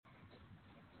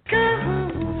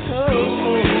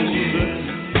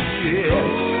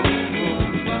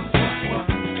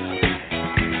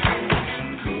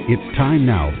It's time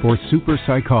now for super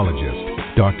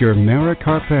psychologist Dr. Mara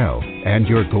Karpel and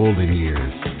your golden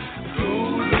years.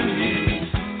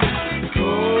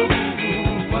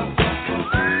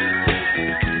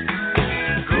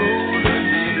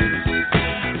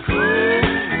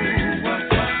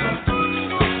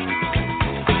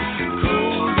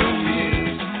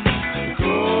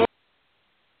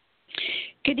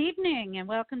 Good evening and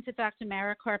welcome to Dr.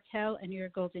 Mara Karpel and your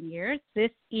golden years.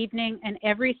 This evening and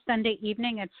every Sunday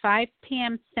evening at 5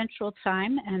 p.m. Central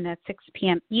Time and at 6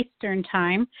 p.m. Eastern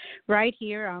Time right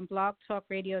here on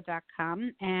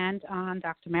blogtalkradio.com and on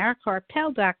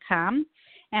drmarakarpel.com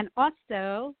and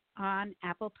also on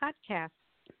Apple Podcasts.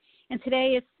 And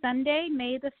today is Sunday,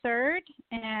 May the 3rd,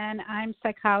 and I'm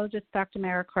psychologist Dr.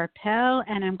 Mara Karpel,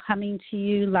 and I'm coming to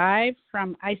you live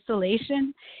from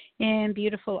isolation in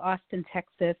beautiful Austin,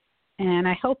 Texas. And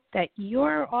I hope that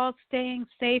you're all staying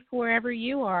safe wherever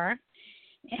you are.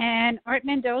 And Art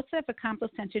Mendoza of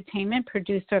Accomplice Entertainment,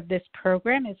 producer of this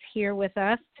program, is here with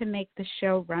us to make the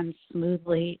show run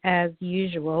smoothly as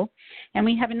usual. And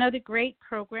we have another great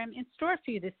program in store for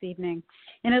you this evening.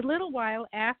 In a little while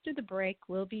after the break,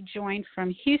 we'll be joined from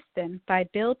Houston by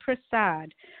Bill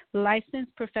Prasad,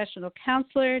 licensed professional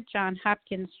counselor, Johns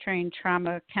Hopkins trained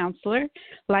trauma counselor,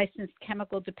 licensed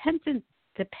chemical dependency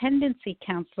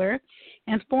counselor,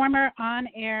 and former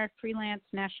on-air freelance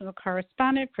national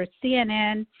correspondent for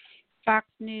CNN, Fox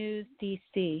News,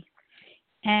 D.C.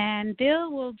 And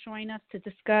Bill will join us to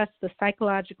discuss the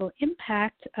psychological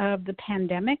impact of the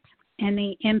pandemic and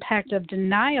the impact of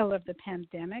denial of the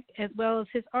pandemic, as well as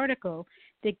his article,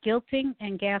 The Guilting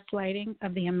and Gaslighting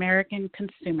of the American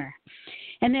Consumer.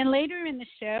 And then later in the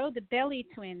show, the Belly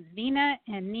Twins, Vina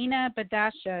and Nina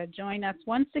Bidasha, join us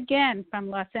once again from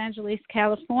Los Angeles,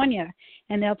 California,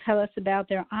 and they'll tell us about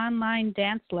their online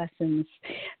dance lessons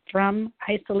from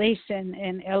isolation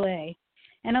in LA.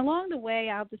 And along the way,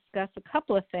 I'll discuss a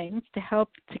couple of things to help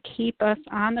to keep us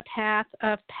on the path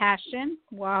of passion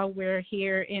while we're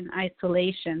here in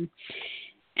isolation.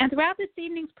 And throughout this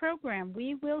evening's program,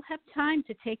 we will have time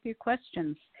to take your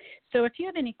questions. So if you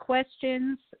have any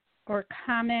questions or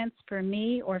comments for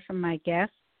me or from my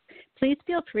guests, please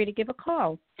feel free to give a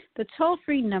call. The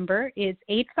toll-free number is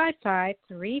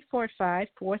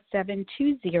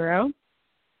 855-345-4720.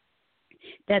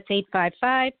 That's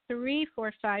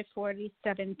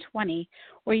 855-345-4720.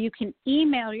 Or you can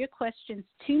email your questions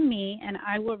to me, and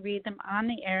I will read them on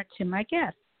the air to my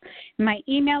guests. My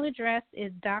email address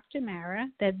is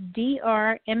drmara, that's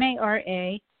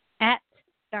D-R-M-A-R-A, at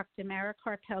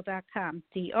drmarakarpel.com,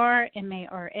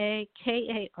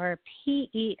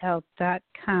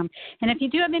 drmarakarpel.com. And if you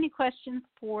do have any questions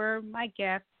for my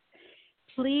guests,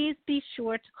 please be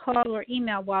sure to call or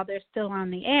email while they're still on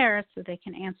the air so they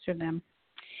can answer them.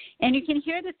 And you can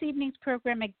hear this evening's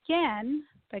program again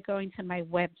by going to my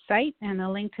website, and a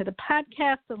link to the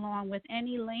podcast along with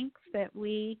any links that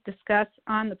we discuss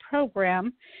on the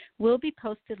program will be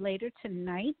posted later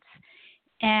tonight.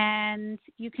 And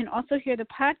you can also hear the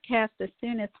podcast as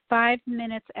soon as 5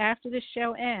 minutes after the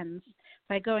show ends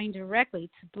by going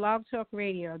directly to Blog Talk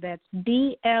Radio. That's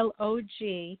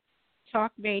BLOG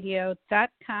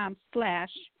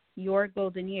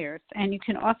talkradio.com/yourgoldenyears. And you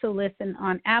can also listen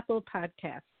on Apple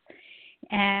Podcasts.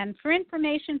 And for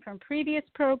information from previous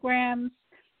programs,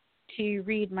 to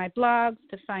read my blogs,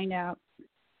 to find out,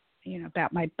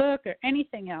 about my book or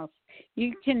anything else,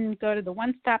 you can go to the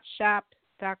one-stop shop,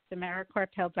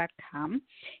 drmarakarpel.com.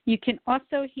 You can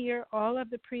also hear all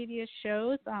of the previous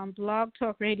shows on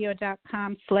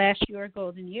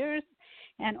blogtalkradio.com/yourgoldenyears.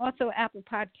 And also Apple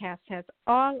Podcasts has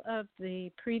all of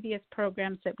the previous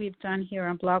programs that we've done here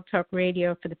on Blog Talk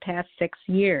Radio for the past 6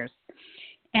 years.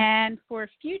 And for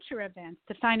future events,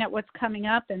 to find out what's coming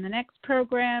up in the next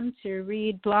program, to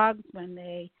read blogs when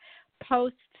they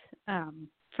post hot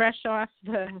off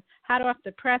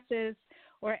the presses,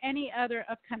 or any other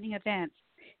upcoming events,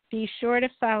 be sure to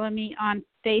follow me on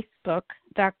Facebook,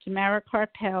 Dr. Mara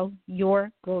Karpel, Your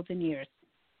Golden Years.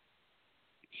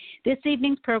 This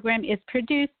evening's program is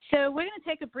produced, so we're going to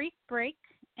take a brief break,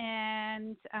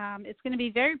 and it's going to be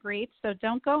very brief, so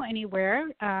don't go anywhere.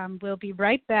 We'll be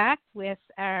right back with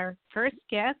our first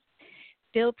guest,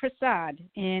 Bill Prasad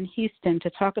in Houston, to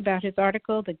talk about his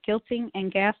article, The Guilting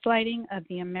and Gaslighting of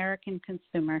the American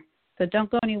Consumer. So don't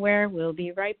go anywhere. We'll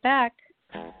be right back.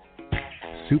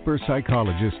 Super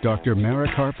psychologist Dr. Mara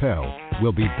Karpel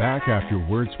will be back after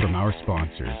words from our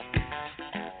sponsors.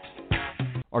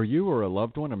 Are you or a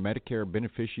loved one a Medicare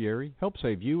beneficiary? Help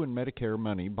save you and Medicare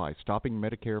money by stopping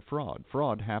Medicare fraud.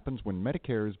 Fraud happens when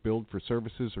Medicare is billed for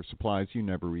services or supplies you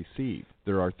never receive.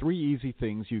 There are 3 easy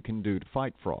things you can do to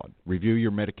fight fraud. Review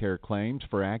your Medicare claims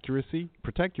for accuracy,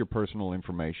 protect your personal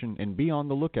information, and be on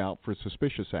the lookout for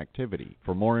suspicious activity.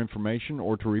 For more information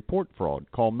or to report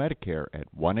fraud, call Medicare at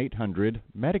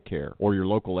 1-800-MEDICARE or your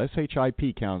local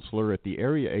SHIP counselor at the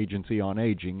Area Agency on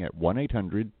Aging at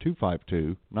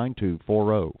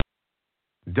 1-800-252-9240.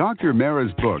 Dr.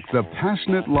 Mara's book, The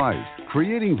Passionate Life,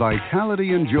 Creating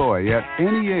Vitality and Joy at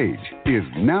Any Age, is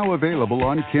now available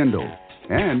on Kindle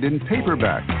and in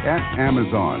paperback at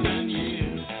Amazon.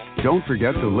 Don't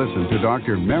forget to listen to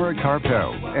Dr. Mara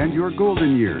Karpel and Your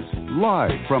Golden Years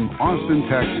live from Austin,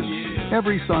 Texas,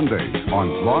 every Sunday on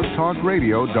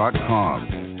blogtalkradio.com.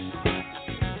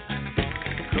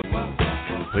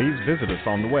 Please visit us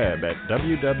on the web at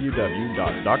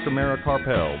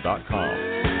www.drmarakarpel.com.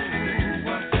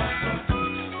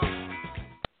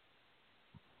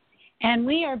 And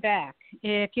we are back.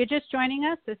 If you're just joining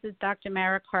us, this is Dr.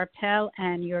 Mara Karpel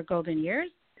and Your Golden Years,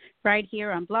 right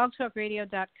here on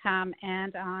blogtalkradio.com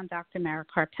and on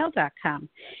drmarakarpel.com.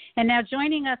 And now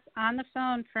joining us on the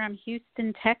phone from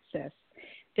Houston, Texas,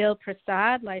 Bill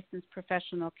Prasad, licensed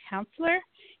professional counselor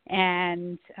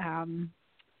and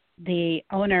the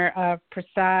owner of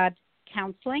Prasad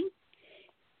Counseling.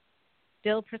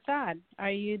 Bill Prasad, are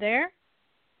you there?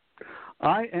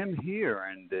 I am here,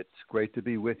 and it's great to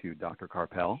be with you, Dr.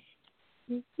 Karpel.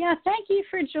 Yeah, thank you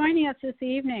for joining us this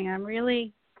evening. I'm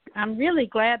really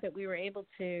glad that we were able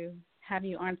to have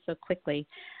you on so quickly.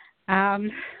 Before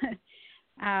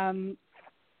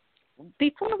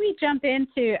we jump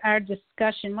into our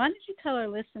discussion, why don't you tell our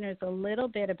listeners a little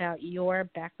bit about your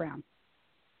background?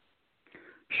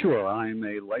 Sure. I'm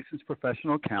a licensed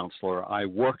professional counselor. I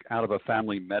work out of a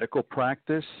family medical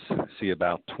practice, see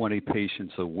about 20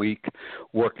 patients a week,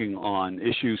 working on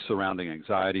issues surrounding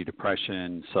anxiety,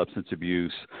 depression, substance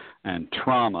abuse, and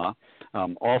trauma.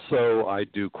 Also, I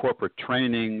do corporate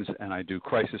trainings and I do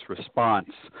crisis response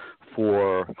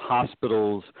for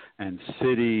hospitals and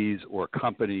cities or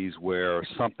companies where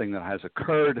something that has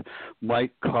occurred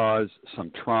might cause some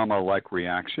trauma-like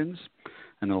reactions.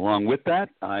 And along with that,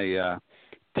 I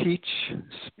teach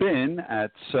spin at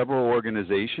several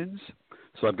organizations.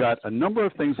 So I've got a number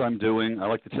of things I'm doing. I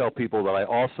like to tell people that I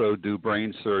also do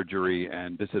brain surgery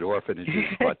and visit orphanages,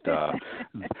 but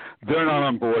they're not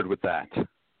on board with that.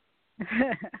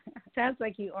 Sounds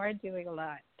like you are doing a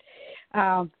lot.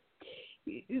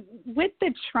 With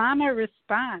the trauma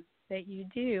response that you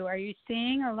do, are you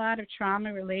seeing a lot of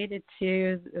trauma related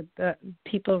to the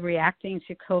people reacting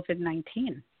to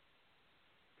COVID-19?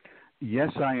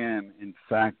 Yes, I am. In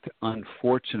fact,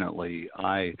 unfortunately,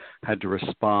 I had to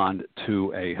respond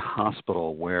to a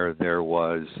hospital where there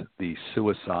was the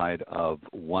suicide of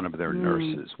one of their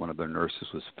nurses. One of their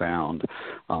nurses was found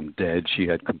dead. She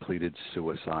had completed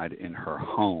suicide in her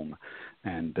home.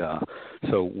 And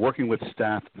so working with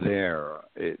staff there,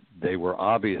 they were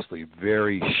obviously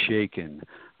very shaken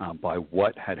by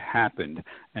what had happened.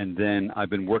 And then I've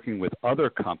been working with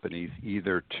other companies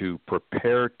either to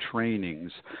prepare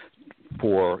trainings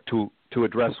to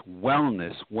address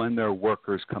wellness when their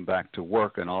workers come back to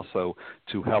work, and also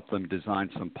to help them design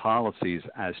some policies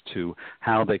as to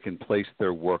how they can place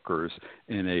their workers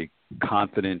in a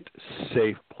confident,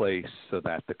 safe place so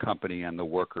that the company and the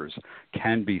workers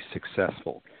can be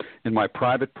successful. In my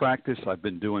private practice, I've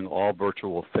been doing all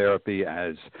virtual therapy,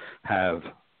 as have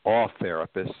all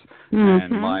therapists,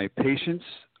 and my patients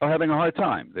are having a hard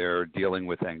time. They're dealing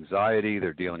with anxiety.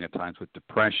 They're dealing at times with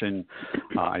depression.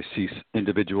 I see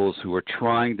individuals who are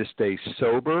trying to stay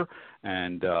sober,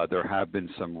 and there have been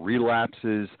some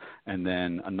relapses, and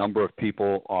then a number of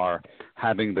people are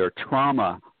having their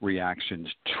trauma reactions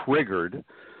triggered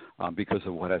because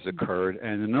of what has occurred.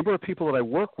 And a number of people that I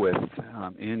work with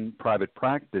in private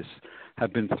practice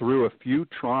have been through a few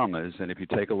traumas, and if you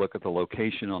take a look at the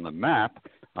location on the map,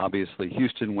 obviously,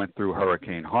 Houston went through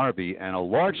Hurricane Harvey, and a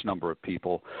large number of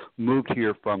people moved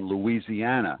here from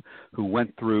Louisiana who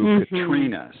went through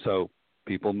Katrina. So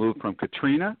people moved from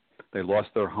Katrina. They lost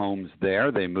their homes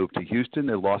there. They moved to Houston.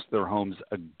 They lost their homes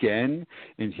again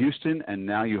in Houston, and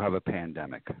now you have a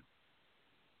pandemic.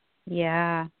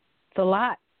 Yeah, it's a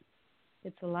lot.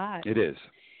 It's a lot. It is.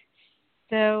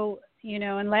 So,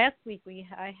 and last week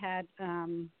I had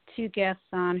two guests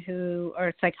on who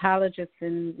are psychologists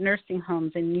in nursing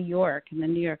homes in New York, in the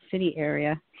New York City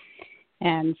area.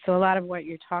 And so a lot of what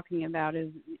you're talking about is,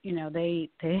 they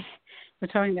were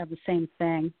talking about the same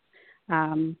thing.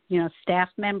 Staff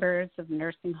members of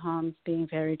nursing homes being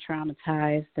very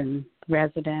traumatized, and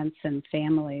residents and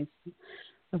families.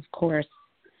 of course.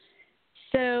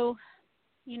 So,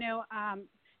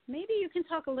 maybe you can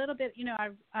talk a little bit.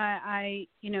 I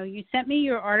you sent me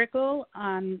your article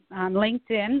on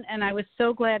LinkedIn, and I was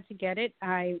so glad to get it.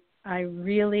 It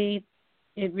really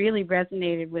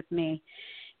resonated with me.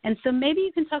 And so maybe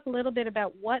you can talk a little bit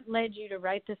about what led you to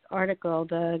write this article,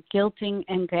 The Guilting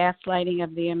and Gaslighting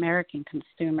of the American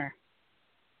Consumer.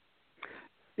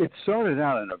 It started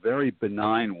out in a very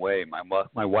benign way.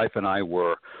 My wife and I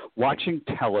were watching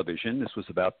television. This was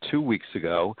about 2 weeks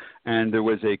ago, and there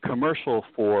was a commercial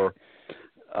for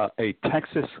a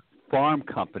Texas farm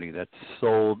company that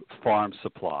sold farm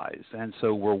supplies. And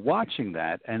so we're watching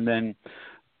that, and then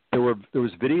there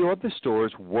was video of the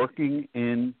stores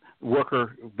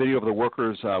video of the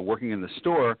workers working in the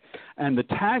store, and the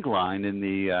tagline in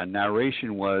the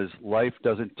narration was, "Life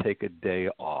doesn't take a day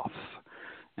off."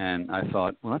 And I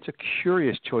thought, well, that's a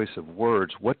curious choice of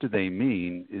words. What do they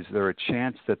mean? Is there a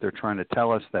chance that they're trying to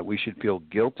tell us that we should feel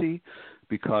guilty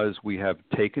because we have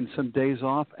taken some days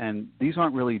off? And these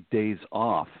aren't really days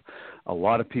off. A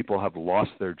lot of people have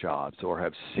lost their jobs or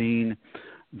have seen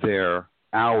their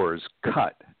hours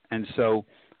cut. And so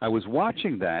I was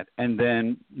watching that, and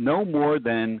then no more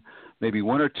than maybe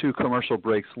one or two commercial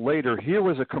breaks later, here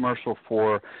was a commercial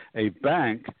for a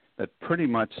bank that pretty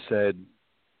much said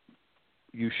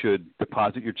you should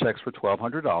deposit your checks for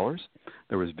 $1,200.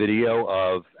 There was video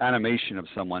of animation of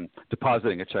someone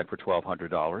depositing a check for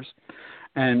 $1,200.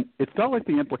 And it felt like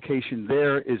the implication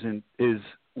there is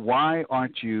why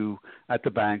aren't you at the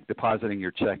bank depositing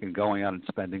your check and going out and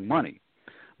spending money?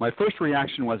 My first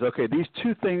reaction was, okay, these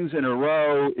two things in a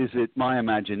row, is it my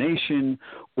imagination,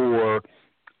 or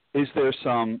is there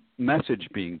some message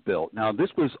being built? Now,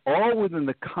 this was all within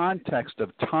the context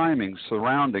of timing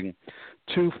surrounding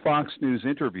two Fox News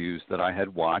interviews that I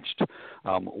had watched.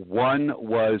 One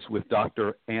was with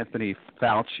Dr. Anthony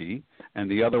Fauci, and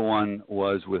the other one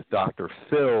was with Dr.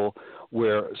 Phil,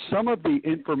 where some of the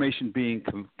information being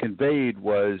conveyed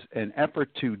was an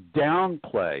effort to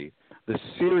downplay the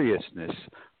seriousness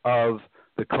of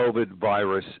the COVID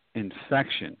virus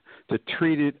infection, to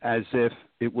treat it as if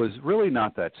it was really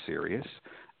not that serious,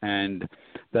 and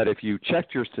that if you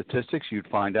checked your statistics, you'd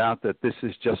find out that this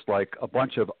is just like a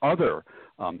bunch of other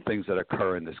things that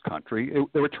occur in this country.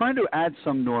 They were trying to add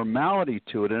some normality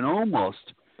to it and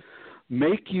almost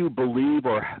make you believe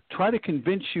or try to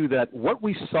convince you that what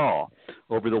we saw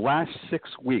over the last 6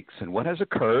 weeks and what has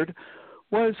occurred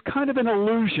was kind of an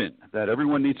illusion, that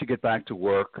everyone needs to get back to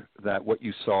work, that what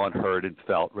you saw and heard and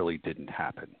felt really didn't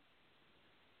happen.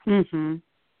 And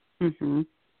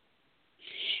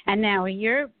now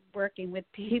you're working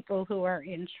with people who are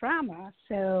in trauma,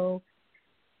 so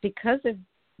because of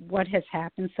what has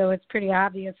happened, so it's pretty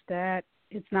obvious that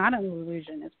it's not an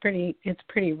illusion. It's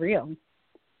pretty real.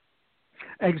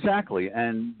 Exactly,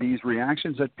 and these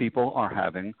reactions that people are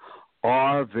having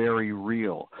are very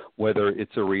real, whether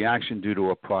it's a reaction due to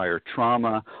a prior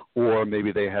trauma or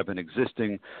maybe they have an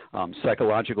existing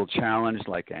psychological challenge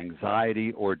like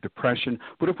anxiety or depression.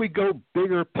 But if we go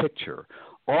bigger picture,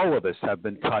 all of us have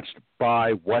been touched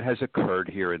by what has occurred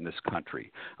here in this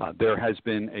country. There has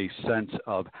been a sense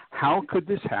of how could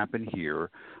this happen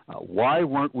here? Why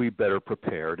weren't we better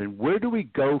prepared? And where do we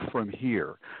go from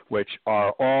here? Which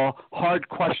are all hard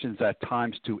questions at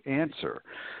times to answer.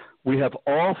 We have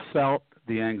all felt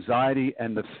the anxiety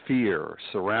and the fear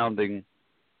surrounding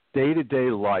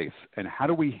day-to-day life and how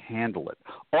do we handle it.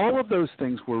 All of those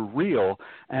things were real,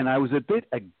 and I was a bit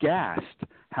aghast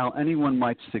how anyone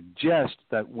might suggest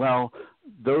that, well,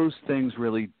 those things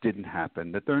really didn't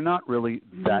happen, that they're not really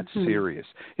that serious.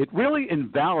 It really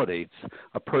invalidates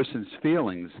a person's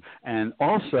feelings, and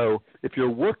also if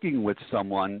you're working with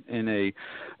someone in a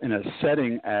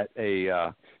setting at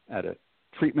a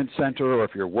treatment center, or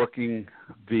if you're working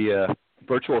via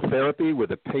virtual therapy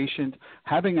with a patient,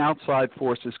 having outside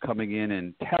forces coming in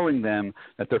and telling them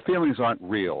that their feelings aren't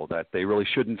real, that they really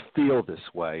shouldn't feel this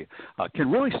way,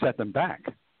 can really set them back.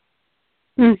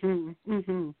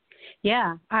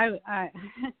 Yeah, I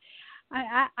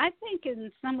think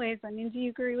in some ways, I mean, do you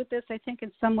agree with this? I think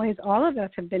in some ways all of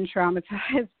us have been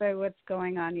traumatized by what's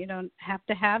going on. You don't have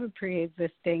to have a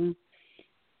pre-existing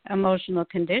emotional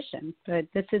condition, but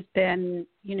this has been,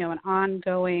 an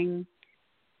ongoing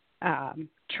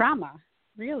trauma,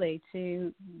 really,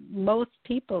 to most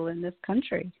people in this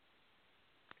country.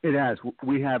 It has.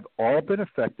 We have all been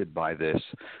affected by this,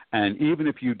 and even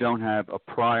if you don't have a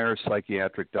prior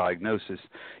psychiatric diagnosis,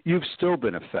 you've still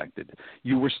been affected.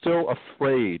 You were still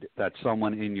afraid that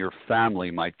someone in your family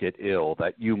might get ill,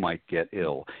 that you might get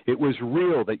ill. It was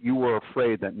real that you were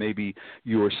afraid that maybe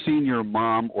your senior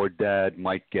mom or dad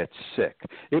might get sick.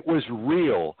 It was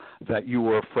real that you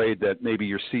were afraid that maybe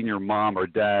your senior mom or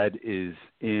dad is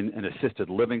in an assisted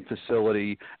living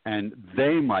facility and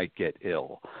they might get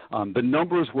ill. The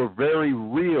numbers were very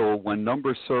real when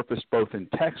numbers surfaced both in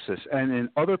Texas and in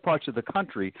other parts of the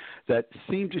country that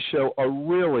seemed to show a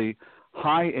really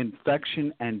high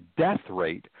infection and death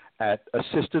rate at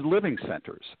assisted living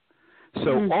centers.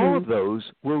 So all of those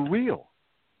were real.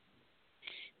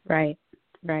 Right,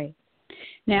 right.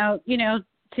 Now, you know,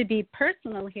 to be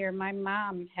personal here, my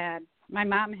mom had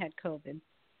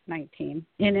COVID-19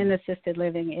 in an assisted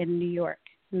living in New York,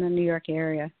 in the New York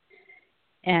area.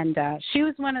 And she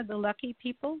was one of the lucky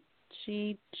people.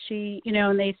 She, you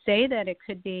know, and they say that it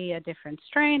could be a different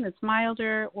strain that's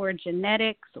milder or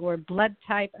genetics or blood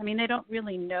type. I mean, they don't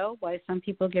really know why some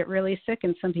people get really sick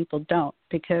and some people don't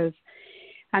because,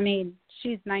 I mean,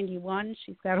 she's 91.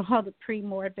 She's got all the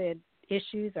pre-morbid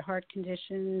issues, a heart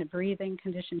condition, a breathing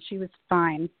condition. She was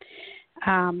fine.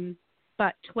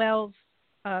 But 12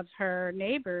 of her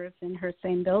neighbors in her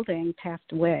same building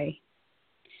passed away.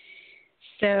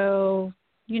 So,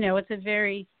 you know, it's a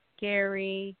very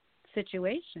scary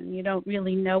situation. You don't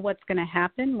really know what's going to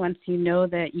happen once you know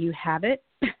that you have it.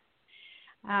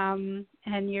 And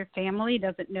your family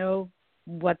doesn't know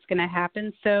what's going to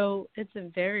happen. So it's a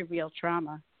very real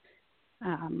trauma.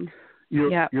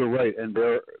 You're right, and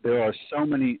there are so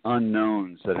many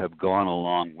unknowns that have gone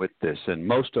along with this, and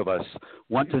most of us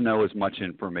want to know as much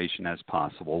information as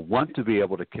possible, want to be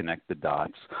able to connect the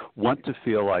dots, want to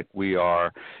feel like we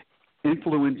are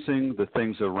influencing the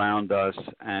things around us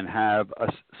and have a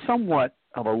somewhat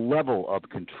of a level of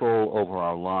control over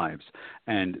our lives.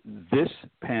 And this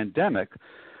pandemic,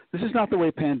 this is not the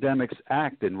way pandemics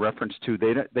act in reference to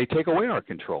they take away our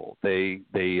control. They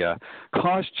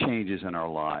cause changes in our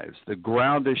lives. The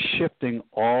ground is shifting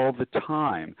all the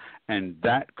time, and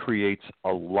that creates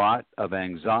a lot of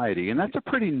anxiety. And that's a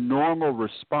pretty normal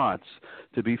response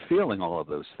to be feeling all of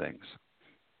those things.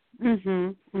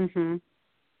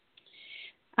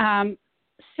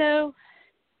 So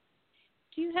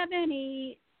do you have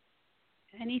any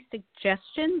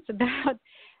suggestions about,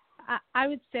 I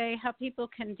would say, how people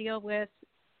can deal with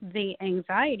the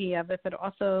anxiety of it, but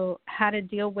also how to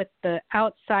deal with the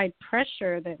outside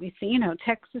pressure that we see? You know,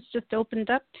 Texas just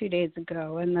opened up 2 days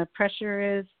ago, and the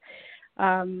pressure is,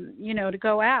 you know, to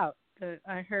go out.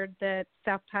 I heard that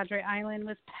South Padre Island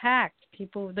was packed.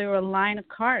 There were a line of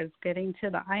cars getting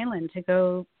to the island to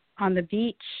go on the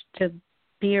beach to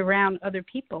be around other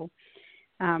people.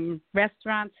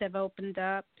 Restaurants have opened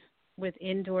up with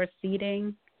indoor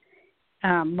seating,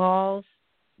 malls,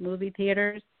 movie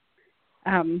theaters.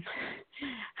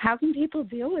 How can people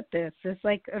deal with this? It's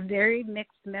like a very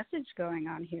mixed message going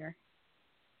on here.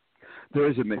 There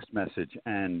is a mixed message,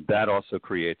 and that also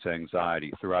creates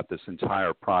anxiety throughout this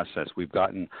entire process. We've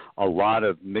gotten a lot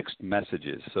of mixed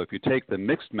messages. So if you take the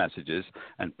mixed messages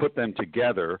and put them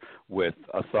together with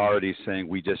authorities saying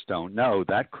we just don't know,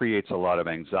 that creates a lot of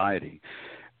anxiety.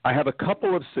 I have a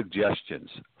couple of suggestions.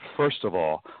 First of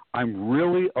all, I'm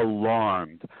really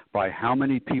alarmed by how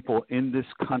many people in this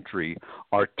country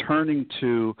are turning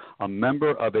to a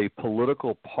member of a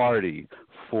political party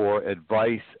for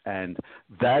advice, and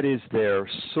that is their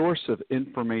source of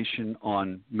information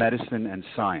on medicine and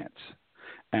science.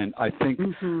 And I think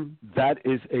that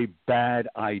is a bad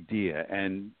idea.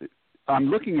 And I'm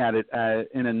looking at it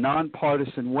in a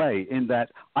nonpartisan way, in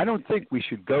that I don't think we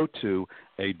should go to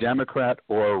a Democrat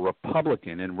or a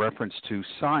Republican in reference to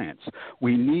science.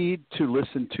 We need to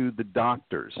listen to the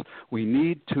doctors. We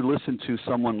need to listen to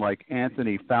someone like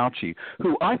Anthony Fauci,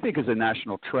 who I think is a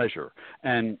national treasure.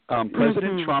 And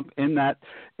President Trump in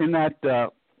the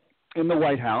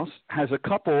White House has a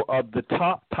couple of the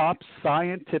top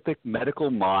scientific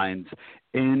medical minds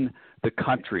in the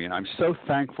country, and I'm so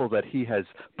thankful that he has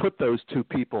put those two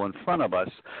people in front of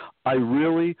us. I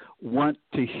really want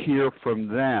to hear from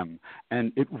them,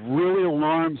 and it really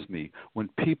alarms me when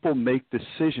people make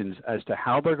decisions as to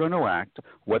how they're going to act,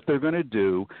 what they're going to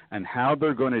do, and how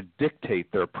they're going to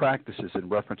dictate their practices in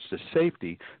reference to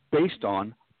safety based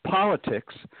on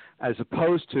politics as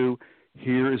opposed to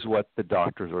here is what the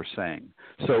doctors are saying.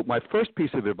 So my first piece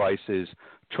of advice is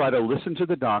try to listen to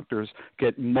the doctors,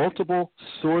 get multiple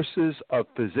sources of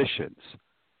physicians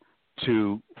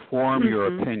to form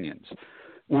your opinions.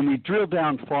 when we drill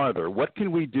down farther, what can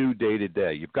we do day to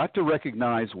day? You've got to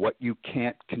recognize what you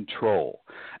can't control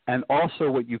and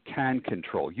also what you can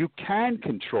control. You can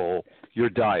control your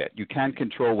diet. You can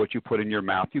control what you put in your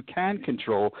mouth. You can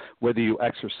control whether you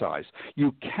exercise.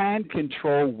 You can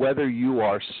control whether you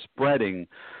are spreading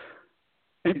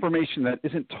information that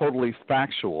isn't totally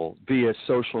factual via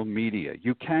social media.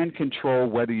 You can control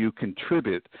whether you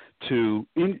contribute to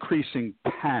increasing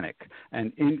panic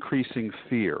and increasing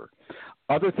fear.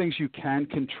 Other things you can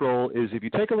control is if you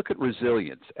take a look at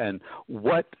resilience and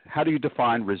how do you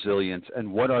define resilience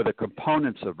and what are the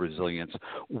components of resilience,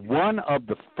 one of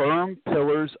the firm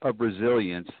pillars of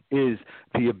resilience is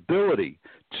the ability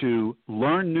to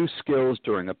learn new skills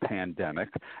during a pandemic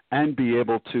and be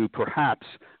able to perhaps,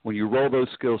 when you roll those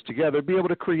skills together, be able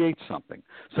to create something,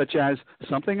 such as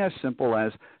something as simple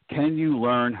as, can you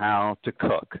learn how to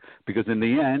cook? Because in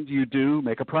the end, you do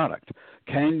make a product.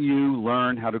 Can you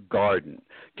learn how to garden?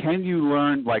 Can you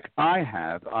learn, like I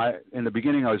have, in the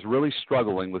beginning I was really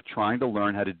struggling with trying to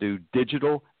learn how to do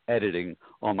digital editing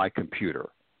on my computer.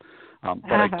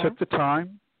 But I took the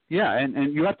time. Yeah,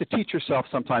 and you have to teach yourself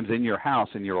sometimes in your house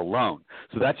and you're alone.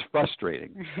 So that's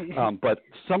frustrating. But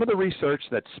some of the research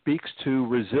that speaks to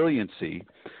resiliency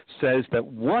says that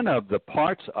one of the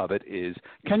parts of it is,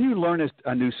 can you learn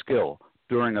a new skill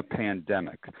during a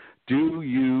pandemic? Do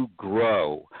you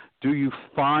grow? Do you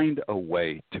find a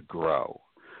way to grow?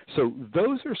 So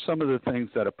those are some of the things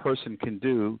that a person can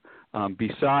do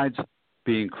besides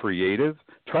being creative.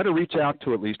 Try to reach out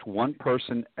to at least one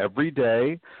person every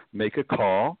day, make a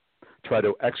call, try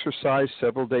to exercise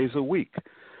several days a week.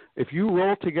 If you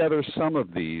roll together some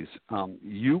of these,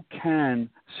 you can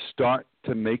start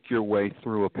to make your way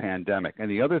through a pandemic. And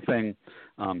the other thing,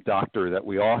 doctor, that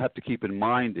we all have to keep in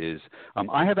mind is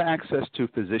I have access to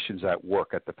physicians at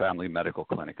work at the Family Medical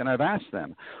Clinic, and I've asked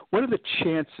them, what are the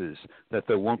chances that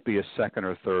there won't be a second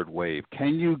or third wave?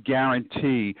 Can you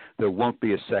guarantee there won't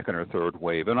be a second or third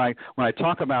wave? And when I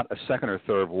talk about a second or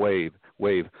third wave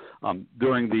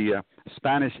during the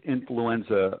Spanish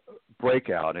influenza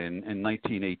breakout in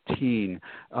 1918,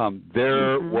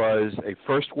 there was a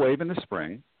first wave in the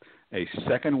spring, a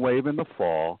second wave in the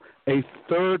fall, a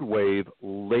third wave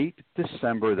late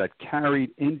December that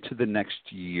carried into the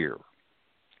next year.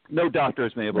 No doctor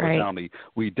has been able to tell me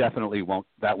we definitely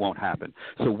that won't happen.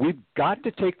 So we've got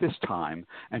to take this time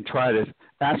and try to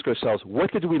ask ourselves,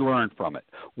 what did we learn from it?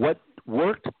 What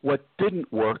worked, what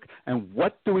didn't work, and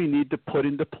what do we need to put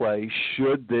into play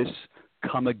should this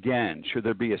come again? Should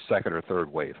there be a second or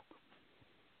third wave?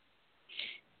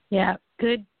 Yeah,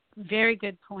 good, very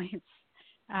good points.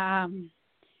 I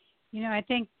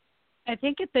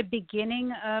think at the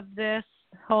beginning of this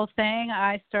whole thing,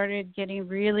 I started getting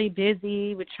really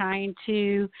busy with trying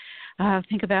to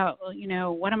think about,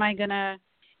 what am I gonna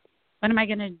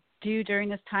do during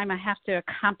this time? I have to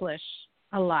accomplish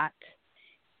a lot,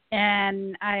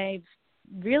 and I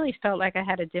really felt like I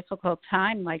had a difficult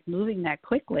time moving that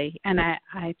quickly. And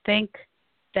I think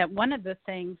that one of the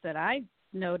things that I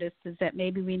noticed is that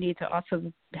maybe we need to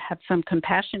also have some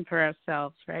compassion for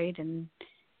ourselves, right? And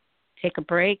take a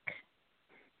break.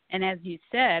 And as you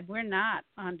said, we're not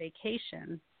on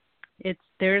vacation.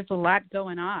 There's a lot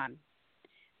going on.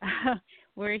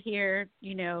 We're here,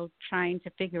 trying to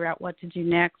figure out what to do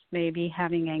next, maybe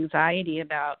having anxiety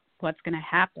about what's going to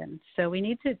happen. So we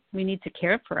need to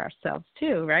care for ourselves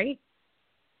too, right?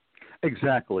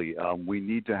 Exactly. We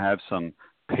need to have some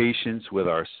patience with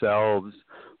ourselves,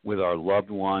 with our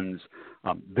loved ones.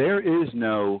 There is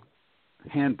no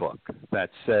handbook that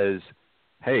says,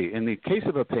 hey, in the case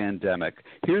of a pandemic,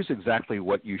 here's exactly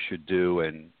what you should do,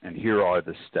 and here are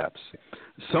the steps.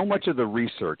 So much of the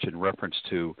research in reference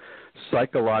to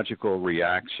psychological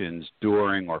reactions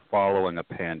during or following a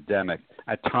pandemic,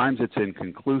 at times it's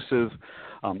inconclusive.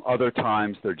 Other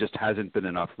times there just hasn't been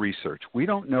enough research. We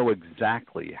don't know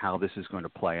exactly how this is going to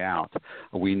play out.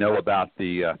 We know about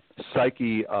the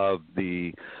psyche of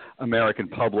the American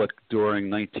public during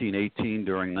 1918,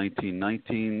 during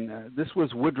 1919. This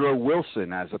was Woodrow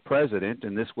Wilson as a president,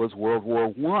 and this was World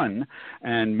War I,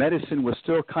 and medicine was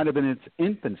still kind of in its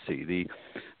infancy.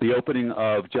 The opening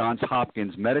of Johns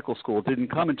Hopkins Medical School didn't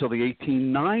come until the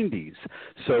 1890s.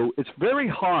 So it's very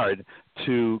hard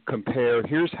to compare,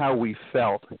 here's how we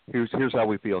felt, here's how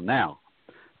we feel now,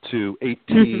 to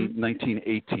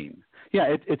 1918.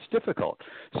 Yeah, it's difficult.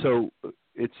 So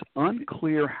it's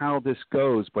unclear how this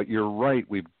goes, but you're right.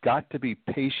 We've got to be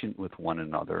patient with one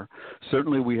another.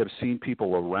 Certainly we have seen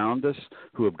people around us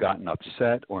who have gotten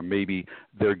upset, or maybe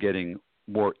they're getting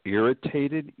more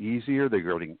irritated easier. They're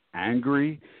getting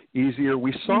angry easier.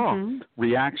 We saw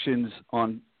reactions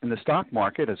on in the stock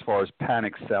market as far as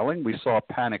panic selling. We saw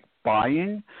panic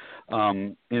buying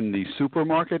in the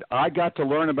supermarket. I got to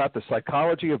learn about the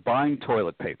psychology of buying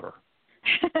toilet paper.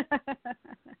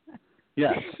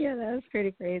 Yes. Yeah, that was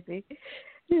pretty crazy.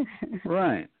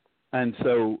 Right. And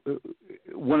so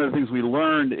one of the things we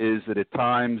learned is that at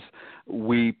times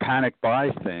we panic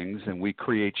buy things and we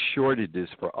create shortages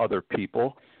for other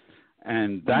people,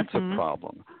 and that's a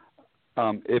problem.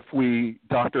 If we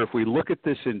look at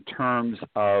this in terms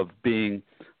of being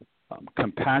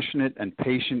compassionate and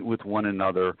patient with one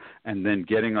another, and then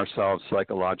getting ourselves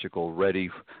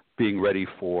being ready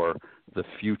for the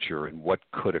future and what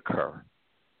could occur.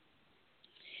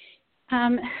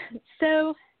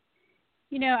 So,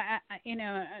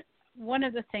 one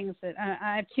of the things that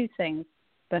I have two things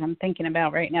that I'm thinking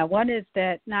about right now. One is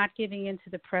that not giving into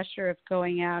the pressure of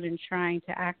going out and trying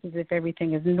to act as if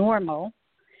everything is normal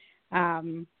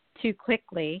too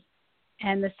quickly.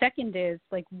 And the second is,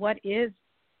 like, what is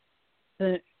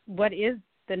the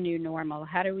new normal?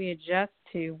 How do we adjust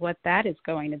to what that is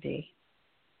going to be?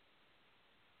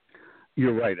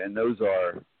 You're right, and those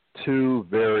are two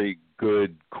very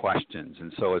good questions.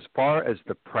 And so as far as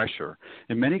the pressure,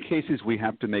 in many cases we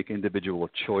have to make individual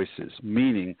choices,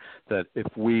 meaning that if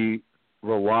we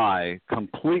rely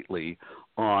completely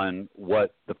on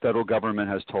what the federal government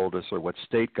has told us or what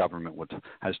state government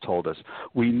has told us,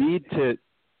 we need to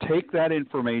take that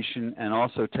information and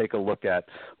also take a look at,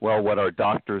 well, what our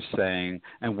doctor's saying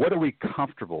and what are we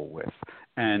comfortable with.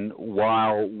 And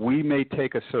while we may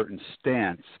take a certain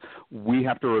stance, we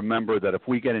have to remember that if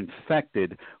we get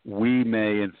infected, we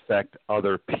may infect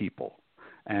other people.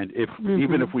 And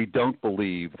even if we don't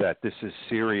believe that this is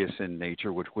serious in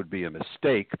nature, which would be a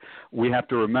mistake, we have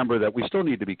to remember that we still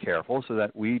need to be careful so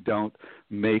that we don't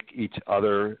make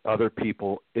other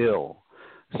people ill.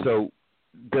 So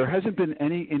there hasn't been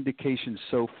any indication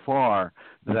so far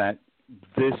that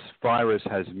this virus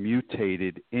has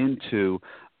mutated into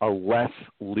a less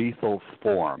lethal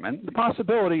form. And the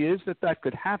possibility is that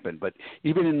could happen. But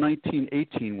even in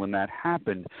 1918, when that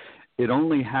happened, it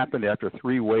only happened after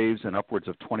 3 waves and upwards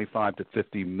of 25 to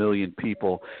 50 million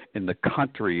people in the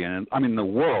country, and the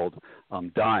world,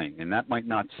 dying. And that might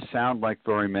not sound like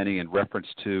very many in reference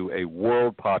to a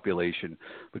world population,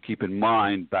 but keep in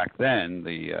mind back then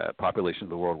the population of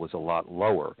the world was a lot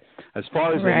lower. As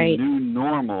far as a new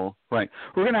normal, we're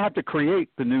going to have to create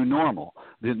the new normal.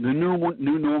 The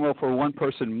new normal for one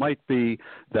person might be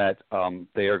that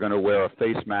they are going to wear a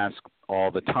face mask all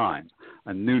the time.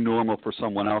 A new normal for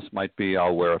someone else might be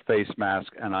I'll wear a face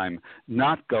mask and I'm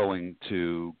not going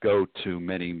to go to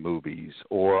many movies,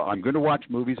 or I'm going to watch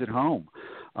movies at home.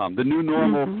 The new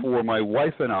normal for my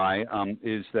wife and I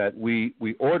is that we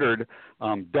ordered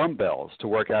dumbbells to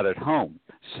work out at home.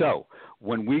 So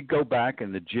when we go back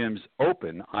and the gym's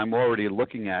open, I'm already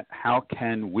looking at how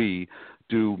can we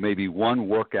do maybe one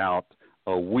workout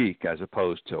a week as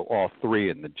opposed to all 3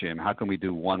 in the gym. How can we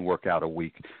do one workout a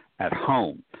week at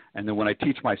home? And then when I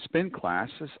teach my spin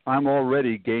classes, I'm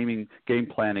already game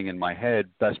planning in my head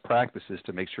best practices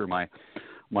to make sure my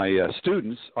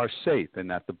students are safe, and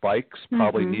that the bikes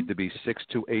probably need to be 6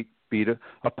 to 8 feet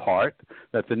apart,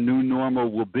 that the new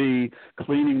normal will be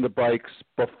cleaning the bikes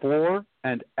before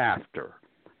and after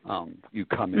you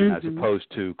come in, as opposed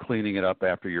to cleaning it up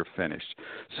after you're finished.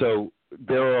 So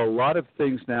there are a lot of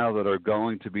things now that are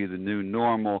going to be the new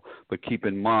normal, but keep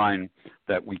in mind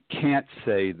that we can't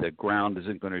say the ground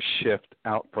isn't going to shift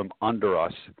out from under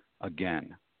us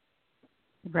again.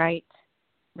 Right.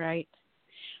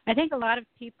 I think a lot of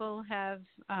people have,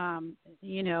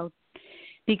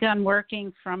 begun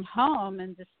working from home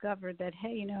and discovered that,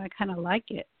 hey, I kind of like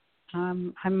it.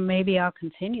 Maybe I'll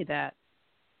continue that.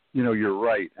 You're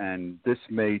right, and this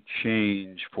may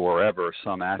change forever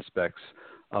some aspects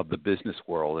of the business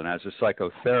world. And as a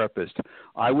psychotherapist,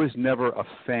 I was never a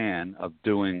fan of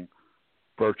doing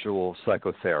virtual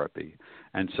psychotherapy.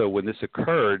 And so when this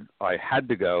occurred, I had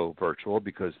to go virtual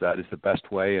because that is the best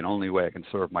way and only way I can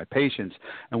serve my patients.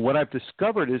 And what I've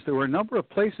discovered is there were a number of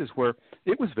places where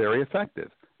it was very effective.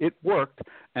 It worked,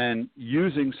 and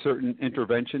using certain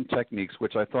intervention techniques,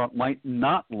 which I thought might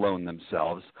not loan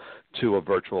themselves to a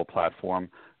virtual platform,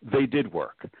 they did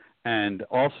work. And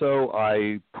also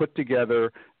I put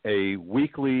together a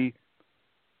weekly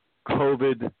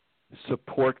COVID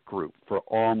support group for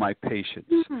all my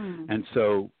patients. And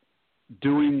so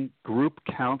doing group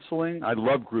counseling. I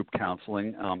love group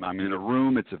counseling. I'm in a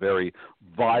room. It's a very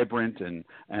vibrant and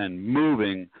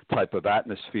moving type of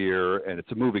atmosphere, and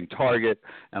it's a moving target,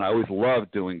 and I always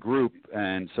love doing group.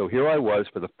 And so here I was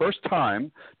for the first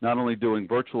time, not only doing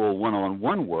virtual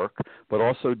one-on-one work, but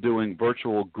also doing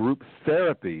virtual group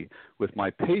therapy with my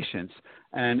patients,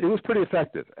 and it was pretty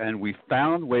effective, and we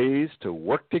found ways to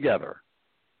work together.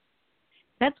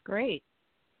 That's great.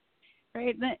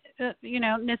 Right,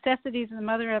 necessity is the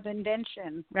mother of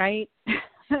invention, right?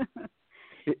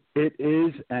 It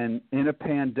is, and in a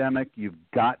pandemic, you've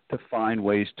got to find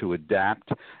ways to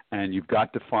adapt, and you've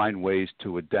got to find ways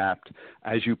to adapt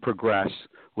as you progress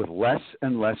with less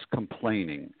and less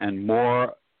complaining and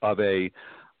more of a,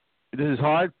 this is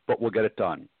hard, but we'll get it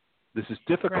done. This is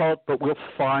difficult, right, but we'll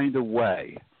find a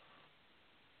way.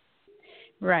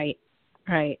 Right.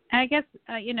 Right. I guess,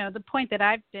 the point that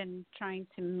I've been trying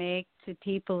to make to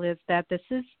people is that this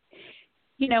is,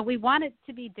 we want it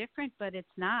to be different, but it's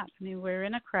not. I mean, we're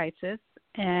in a crisis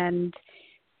and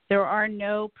there are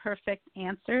no perfect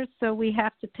answers. So we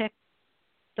have to pick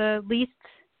the least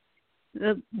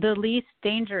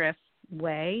dangerous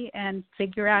way and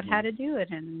figure out how to do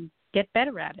it and get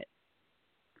better at it.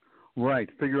 Right.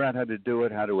 Figure out how to do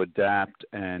it, how to adapt.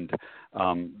 And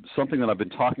something that I've been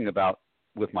talking about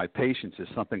with my patients is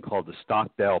something called the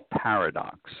Stockdale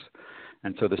paradox.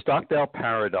 And so the Stockdale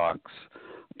paradox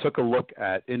took a look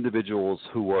at individuals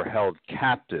who were held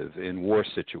captive in war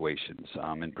situations,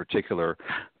 in particular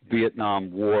Vietnam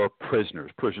War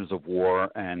prisoners of war.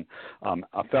 And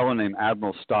a fellow named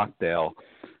Admiral Stockdale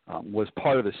was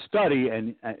part of the study,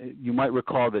 and you might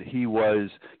recall that he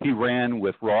ran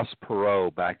with Ross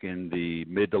Perot back in the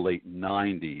mid to late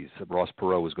 90s. Ross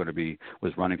Perot was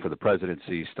running for the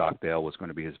presidency. Stockdale was going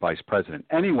to be his vice president.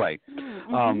 Anyway,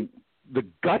 the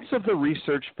guts of the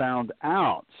research found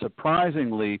out,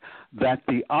 surprisingly, that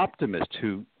the optimist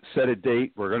who set a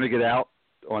date, we're going to get out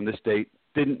on this date,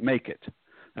 didn't make it.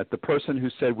 That the person who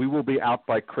said we will be out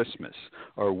by Christmas,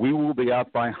 or we will be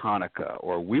out by Hanukkah,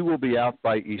 or we will be out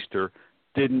by Easter,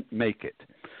 didn't make it.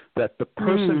 That the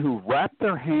person who wrapped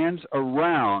their hands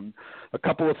around a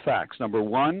couple of facts. Number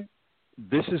one,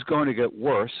 this is going to get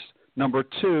worse. Number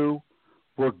two,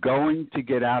 we're going to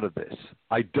get out of this.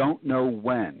 I don't know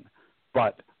when,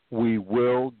 but we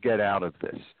will get out of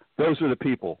this. Those are the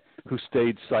people who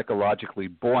stayed psychologically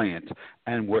buoyant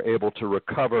and were able to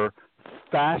recover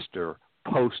faster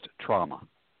post-trauma.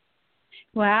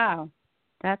 Wow,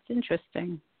 that's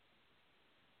interesting.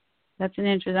 I'm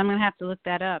going to have to look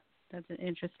that up. That's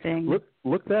interesting.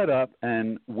 Look that up,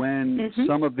 and when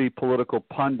some of the political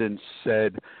pundits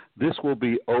said this will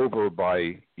be over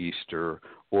by Easter,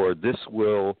 or this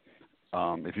will,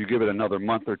 if you give it another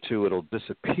month or two, it'll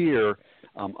disappear,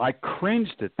 I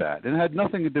cringed at that. And it had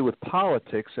nothing to do with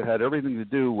politics. It had everything to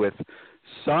do with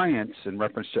science in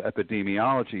reference to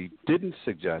epidemiology didn't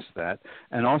suggest that.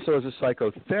 And also as a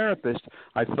psychotherapist,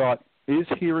 I thought, is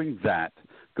hearing that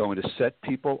going to set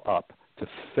people up to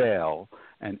fail?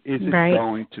 And is it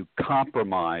going to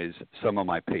compromise some of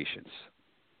my patients?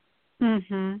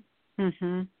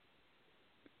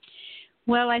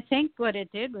 Well, I think what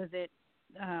it did was it,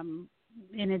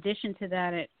 in addition to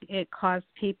that, it caused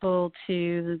people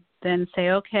to then say,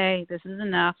 okay, this is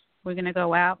enough. We're going to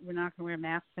go out. We're not going to wear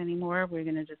masks anymore. We're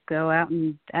going to just go out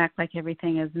and act like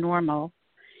everything is normal.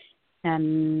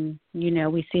 And,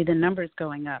 we see the numbers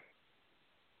going up.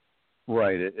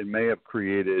 Right. It may have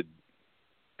created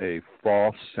a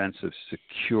false sense of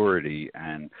security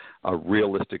and a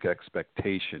realistic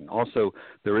expectation. Also,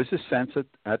 there is a sense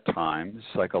at times,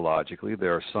 psychologically,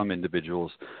 there are some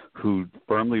individuals who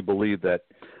firmly believe that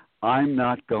I'm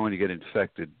not going to get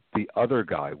infected, the other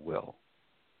guy will.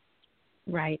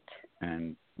 Right.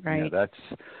 And that's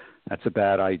a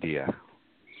bad idea.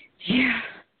 Yeah.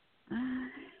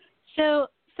 So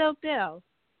Bill,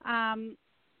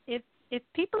 if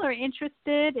people are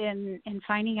interested in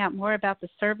finding out more about the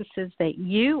services that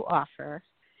you offer,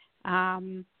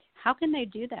 how can they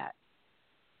do that?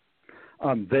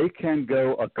 They can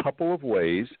go a couple of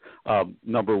ways.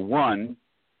 Number one,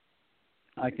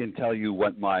 I can tell you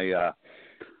what my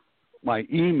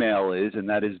email is, and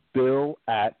that is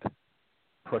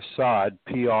bill@Prasad,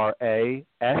 Prasad,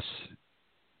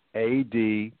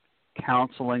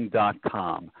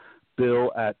 counseling.com.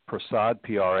 Bill@Prasad,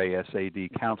 Prasad,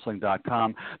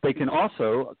 counseling.com. They can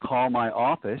also call my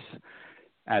office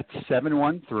at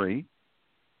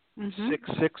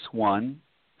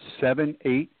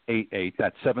 713-661-7888.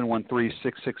 That's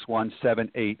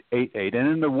 713-661-7888. And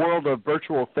in the world of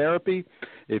virtual therapy,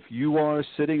 if you are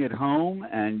sitting at home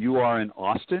and you are in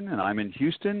Austin and I'm in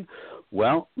Houston,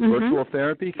 well, virtual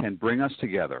therapy can bring us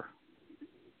together.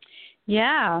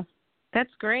 Yeah, that's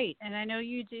great. And I know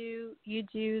you do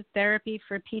therapy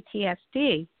for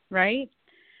PTSD, right?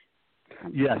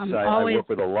 Yes, I work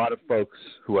with a lot of folks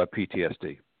who have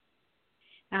PTSD.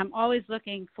 I'm always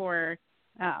looking for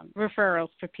referrals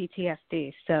for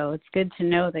PTSD, so it's good to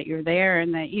know that you're there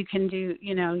and that you can do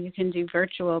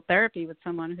virtual therapy with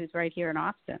someone who's right here in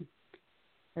Austin.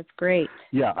 That's great.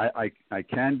 Yeah, I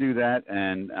can do that,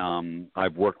 and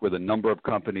I've worked with a number of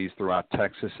companies throughout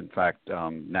Texas, in fact,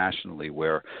 nationally,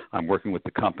 where I'm working with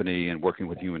the company and working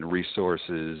with human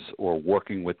resources or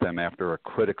working with them after a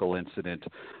critical incident.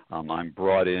 I'm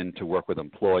brought in to work with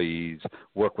employees,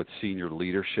 work with senior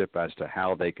leadership as to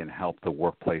how they can help the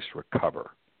workplace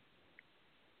recover.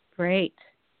 Great.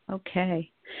 Okay.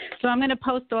 So I'm going to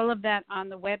post all of that on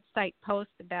the website post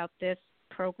about this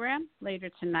program later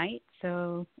tonight.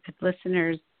 So if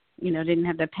listeners, didn't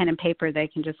have the pen and paper, they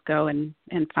can just go and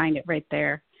find it right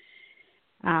there.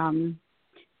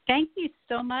 Thank you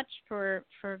so much for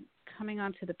coming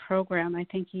onto the program. I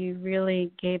think you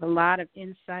really gave a lot of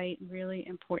insight, really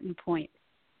important points.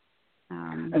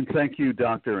 And thank you,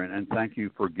 Doctor, and thank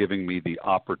you for giving me the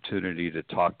opportunity to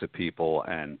talk to people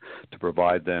and to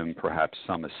provide them perhaps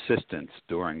some assistance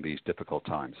during these difficult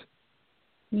times.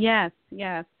 Yes,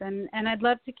 and I'd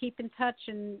love to keep in touch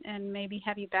and maybe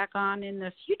have you back on in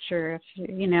the future.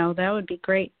 If that would be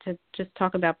great to just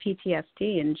talk about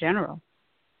PTSD in general.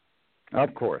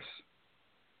 Of course.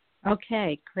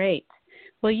 Okay, great.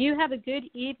 Well, you have a good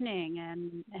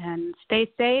evening and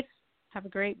stay safe. Have a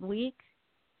great week.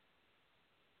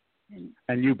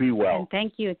 And you be well. And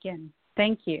thank you again.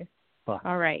 Thank you. Bye.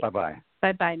 All right. Bye-bye.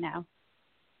 Bye-bye now.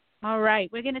 All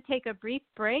right, we're going to take a brief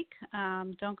break.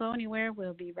 Don't go anywhere.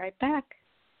 We'll be right back.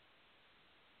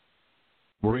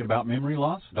 Worried about memory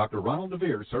loss? Dr. Ronald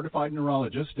DeVere, certified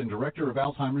neurologist and director of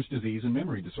Alzheimer's disease and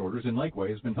memory disorders in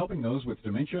Lakeway, has been helping those with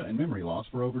dementia and memory loss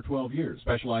for over 12 years.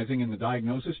 Specializing in the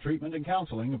diagnosis, treatment, and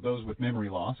counseling of those with memory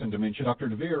loss and dementia, Dr.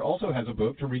 DeVere also has a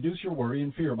book to reduce your worry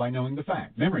and fear by knowing the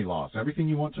facts. Memory Loss, Everything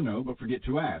You Want to Know But Forget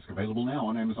to Ask, available now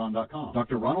on Amazon.com.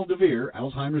 Dr. Ronald DeVere,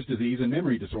 Alzheimer's disease and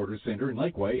memory disorders center in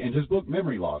Lakeway, and his book,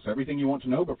 Memory Loss, Everything You Want to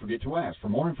Know But Forget to Ask. For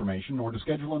more information or to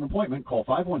schedule an appointment, call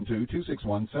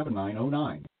 512-261-7909.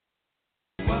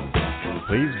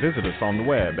 Please visit us on the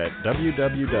web at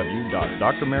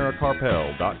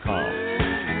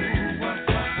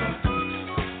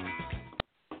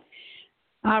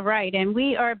www.drmarakarpel.com. All right, and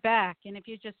we are back. And if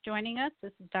you're just joining us,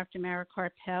 this is Dr. Mara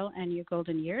Karpel and Your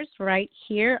Golden Years right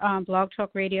here on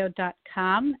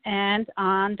blogtalkradio.com and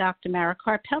on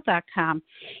drmarakarpel.com.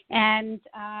 And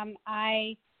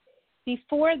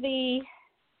before the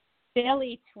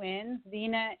Bailey twins,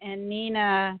 Vina and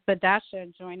Nina Bidasha,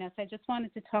 join us, I just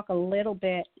wanted to talk a little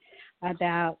bit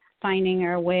about finding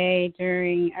our way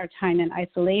during our time in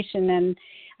isolation. And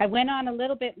I went on a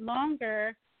little bit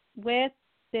longer with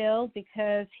Bill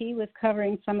because he was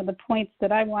covering some of the points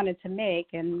that I wanted to make,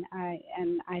 and I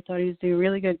thought he was doing a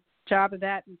really good job of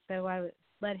that, and so I would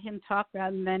let him talk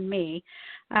rather than me.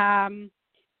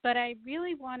 But I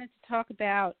really wanted to talk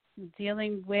about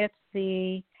dealing with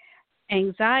the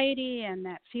anxiety and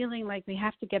that feeling like we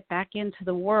have to get back into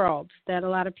the world that a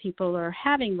lot of people are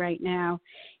having right now.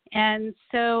 And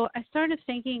so I started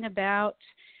thinking about,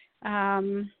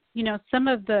 some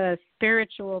of the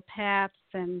spiritual paths.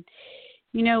 And,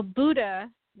 Buddha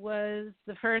was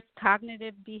the first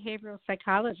cognitive behavioral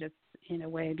psychologist in a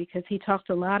way, because he talked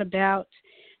a lot about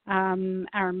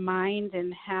our mind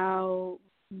and how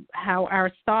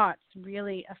our thoughts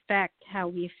really affect how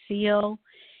we feel.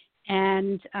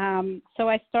 And so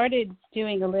I started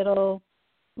doing a little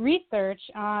research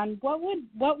on what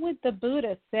would the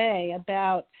Buddha say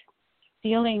about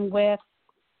dealing with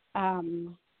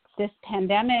this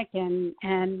pandemic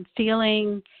and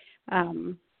feeling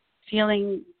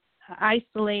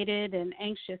isolated and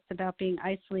anxious about being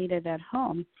isolated at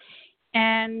home,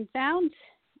 and found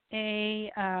a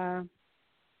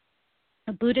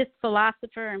Buddhist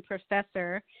philosopher and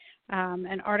professor,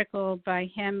 an article by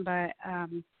him by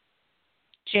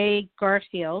Jay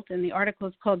Garfield, and the article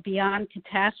is called Beyond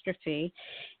Catastrophe.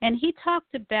 And he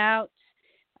talked about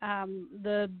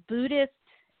the Buddhist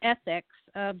ethics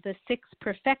of the 6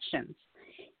 perfections.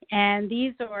 And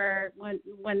these are,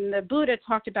 when the Buddha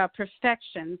talked about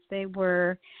perfections, they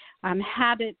were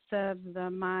habits of the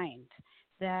mind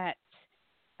that,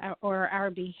 or our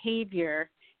behavior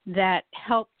that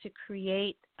help to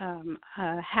create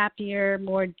a happier,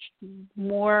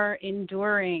 more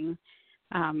enduring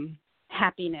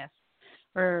happiness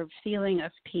or feeling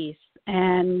of peace,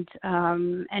 and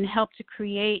help to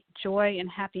create joy and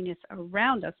happiness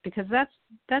around us, because that's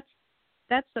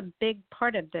a big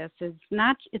part of this.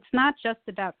 It's not just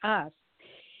about us.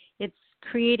 It's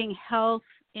creating health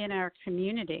in our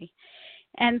community.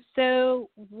 And so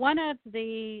one of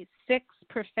the 6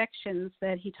 perfections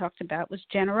that he talked about was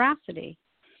generosity,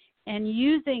 and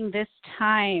using this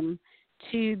time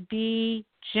to be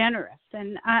generous.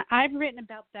 And I've written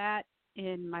about that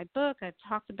in my book. I've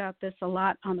talked about this a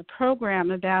lot on the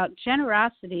program about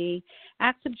generosity.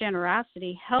 Acts of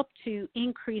generosity help to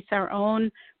increase our own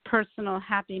personal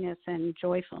happiness and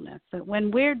joyfulness. That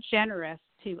when we're generous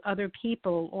to other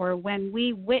people, or when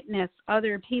we witness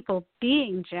other people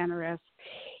being generous,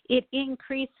 it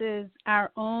increases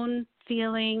our own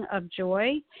feeling of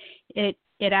joy. It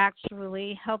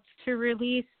actually helps to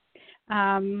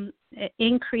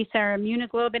increase our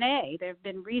immunoglobulin A. There's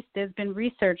been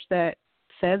research that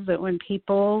says that when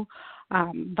people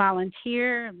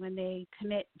volunteer and when they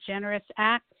commit generous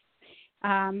acts,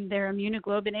 their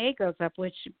immunoglobulin A goes up,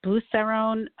 which boosts our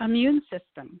own immune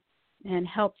system and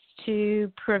helps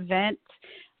to prevent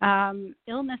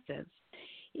illnesses.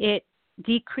 It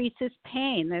decreases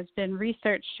pain. There's been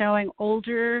research showing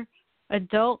older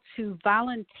adults who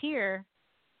volunteer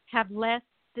have less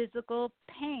physical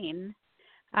pain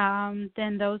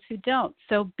than those who don't.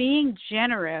 So being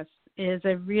generous is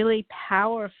a really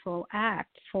powerful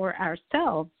act for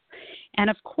ourselves. And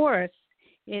of course,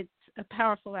 it's a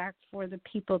powerful act for the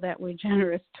people that we're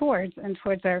generous towards and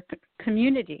towards our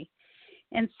community.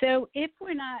 And so if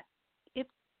we're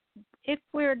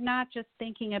not just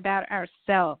thinking about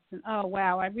ourselves and, oh,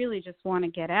 wow, I really just want to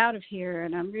get out of here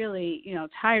and I'm really,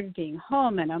 tired of being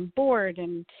home and I'm bored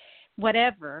and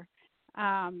whatever,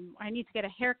 I need to get a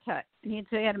haircut, I need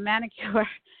to get a manicure.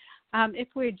 If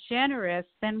we're generous,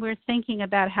 then we're thinking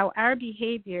about how our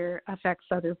behavior affects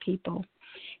other people.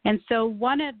 And so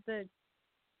one of the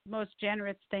most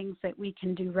generous things that we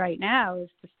can do right now is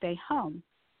to stay home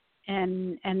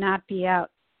and not be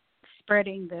out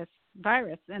spreading this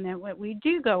virus. And then when we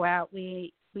do go out,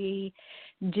 we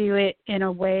do it in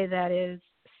a way that is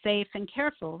safe and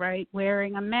careful, right?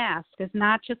 Wearing a mask is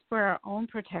not just for our own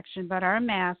protection, but our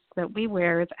mask that we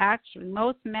wear is actually,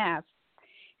 most masks,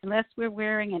 unless we're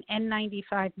wearing an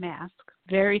N95 mask,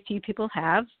 very few people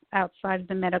have outside of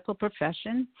the medical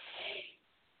profession,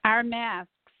 our masks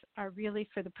are really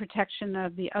for the protection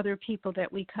of the other people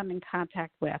that we come in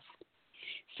contact with.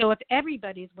 So if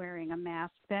everybody's wearing a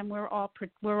mask, then we're all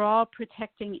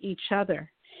protecting each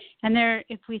other. And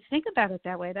if we think about it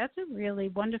that way, that's a really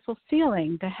wonderful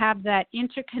feeling to have that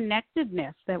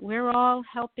interconnectedness, that we're all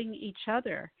helping each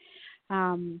other.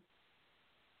 And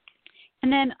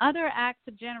then other acts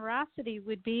of generosity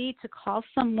would be to call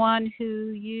someone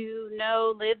who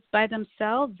lives by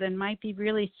themselves and might be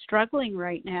really struggling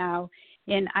right now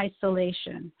in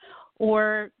isolation,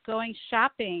 or going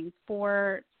shopping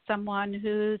for someone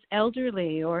who's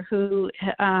elderly or who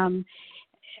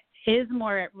is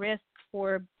more at risk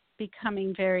for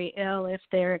becoming very ill if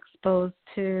they're exposed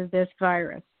to this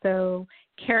virus. So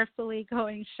carefully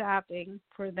going shopping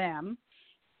for them,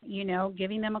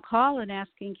 giving them a call and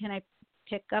asking, can I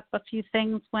pick up a few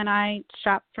things when I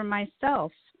shop for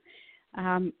myself?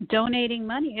 Donating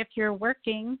money if you're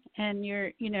working and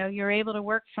you're able to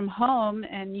work from home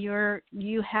and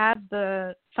you have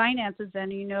the finances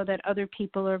and you know that other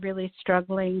people are really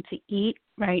struggling to eat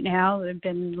right now. They've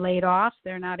been laid off.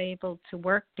 They're not able to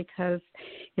work because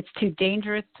it's too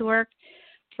dangerous to work.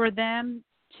 For them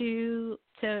to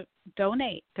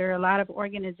donate. There are a lot of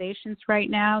organizations right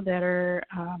now that are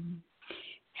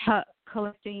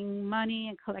collecting money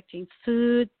and collecting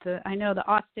food. I know the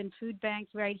Austin Food Bank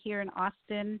right here in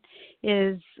Austin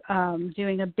is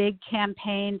doing a big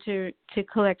campaign to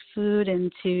collect food and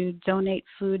to donate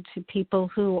food to people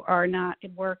who are not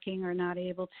working or not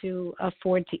able to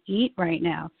afford to eat right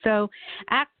now. So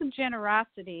acts of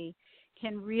generosity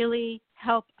can really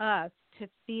help us to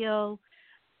feel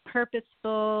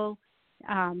purposeful,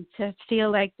 to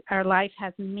feel like our life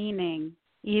has meaning,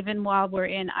 even while we're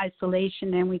in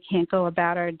isolation and we can't go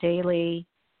about our daily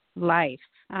life.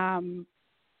 And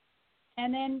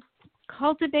then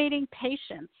cultivating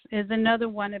patience is another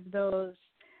one of those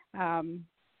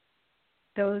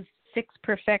 6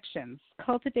 perfections.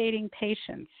 Cultivating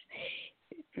patience.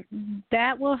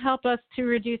 That will help us to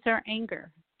reduce our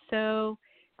anger. So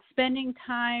spending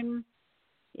time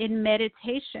in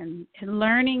meditation and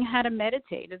learning how to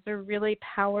meditate is a really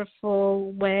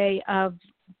powerful way of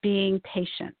being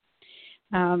patient.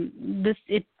 Most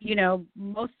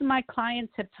of my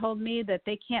clients have told me that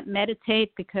they can't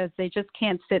meditate because they just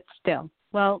can't sit still.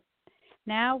 Well,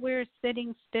 now we're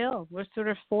sitting still. We're sort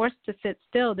of forced to sit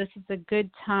still. This is a good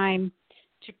time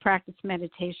to practice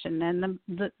meditation. And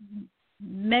the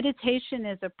meditation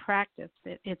is a practice.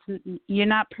 You're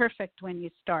not perfect when you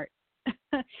start.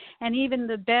 And even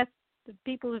the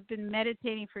people who've been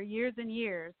meditating for years and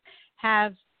years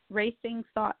have racing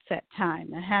thoughts at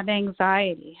times, have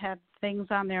anxiety, have things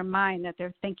on their mind that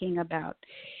they're thinking about.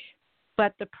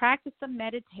 But the practice of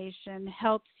meditation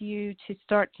helps you to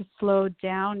start to slow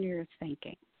down your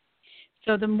thinking.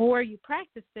 So the more you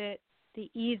practice it, the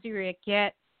easier it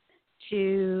gets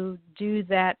to do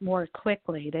that more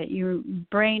quickly, that your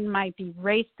brain might be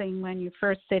racing when you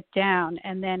first sit down,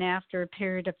 and then after a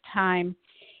period of time,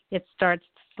 it starts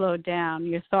to slow down.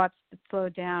 Your thoughts slow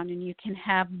down, and you can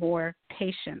have more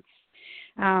patience.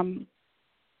 And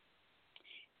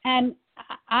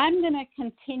I'm going to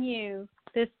continue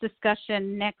this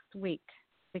discussion next week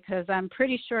because I'm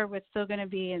pretty sure we're still going to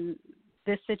be in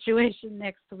this situation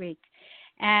next week.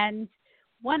 And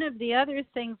one of the other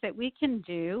things that we can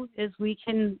do is we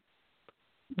can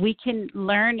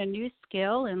learn a new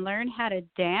skill and learn how to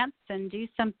dance and do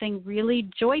something really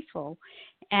joyful.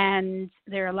 And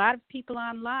there are a lot of people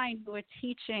online who are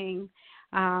teaching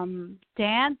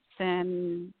dance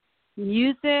and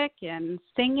music and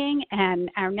singing, and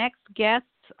our next guests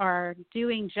are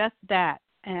doing just that.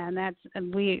 And that's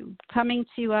coming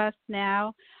to us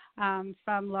now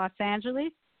from Los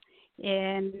Angeles.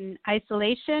 In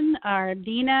isolation are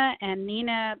Dina and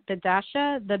Nina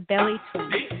Bidasha, the Belly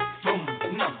Twins.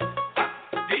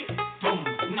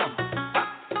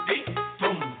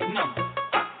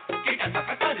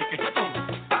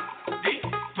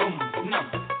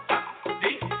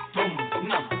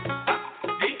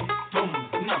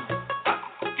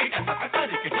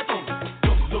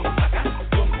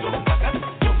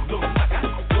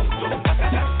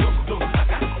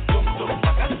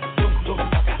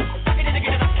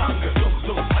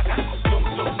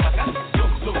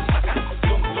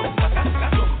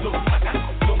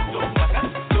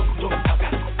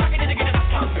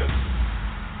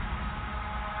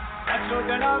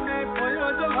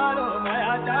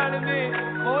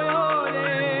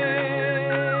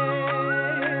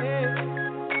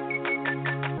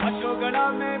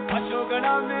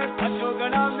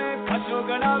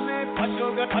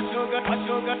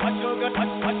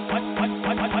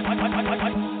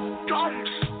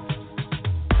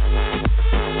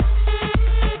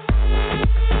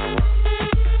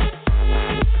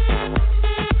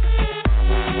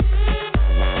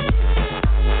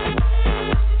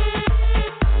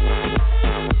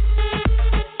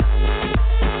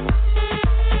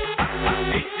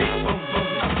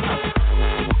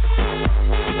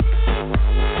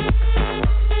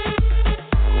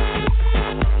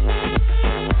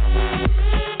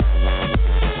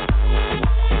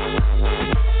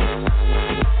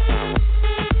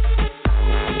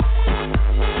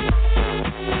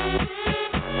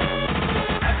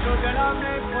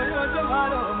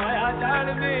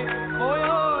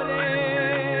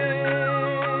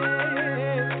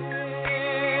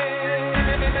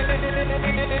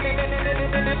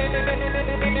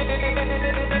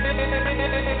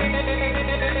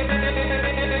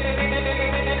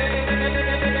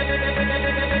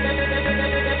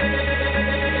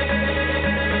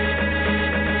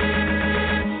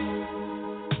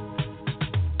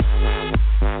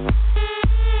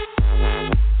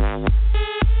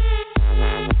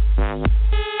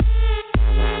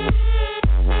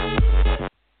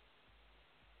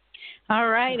 All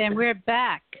right, and we're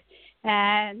back.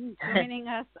 And joining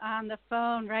us on the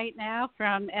phone right now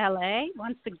from LA,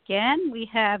 once again, we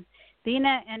have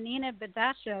Dina and Nina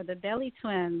Bidasha, the Belly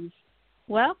Twins.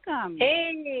 Welcome.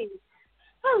 Hey.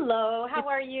 Hello. How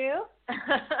are you?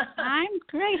 I'm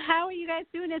great. How are you guys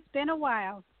doing? It's been a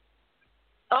while.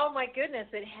 Oh, my goodness,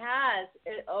 it has.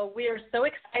 We are so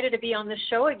excited to be on the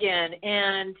show again.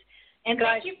 And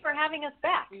thank you for having us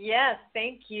back. Yes,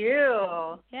 thank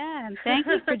you. Yeah, and thank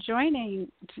you for joining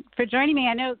me.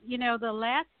 I know, the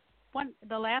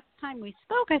last time we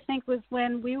spoke, I think, was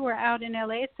when we were out in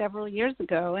LA several years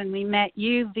ago, and we met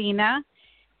you, Vina,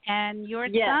 and your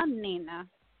son, Nina.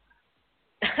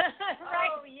 Right.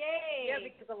 Oh, yay. Yeah,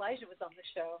 because Elijah was on the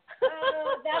show.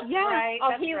 Oh, that's right.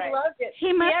 Oh, he loved it.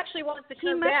 He actually wants to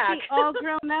come back. He must be all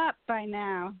grown up by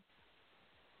now.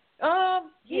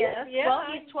 Yes. Yeah. Well,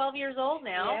 he's 12 years old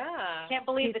now. Yeah. Can't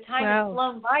believe the time has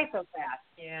flown by so fast.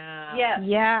 Yeah. Yes.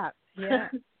 Yeah. Yeah.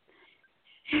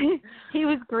 He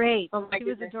was great. Oh, my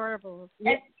goodness. Was adorable.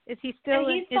 Is he still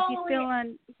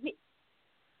on?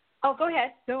 Oh, go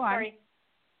ahead. Go on. Sorry.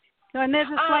 No, and there's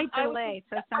a slight delay,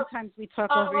 so sometimes we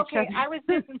talk over each other.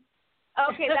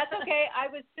 Okay, that's okay. I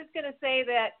was just going to say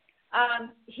that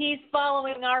he's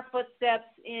following our footsteps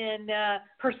in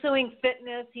pursuing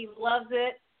fitness. He loves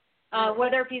it.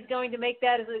 Whether if he's going to make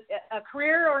that as a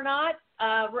career or not,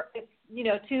 it's,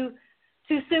 to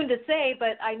too soon to say,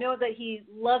 but I know that he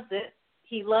loves it.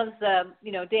 He loves,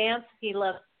 dance. He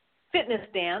loves fitness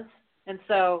dance, and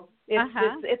so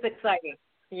it's exciting.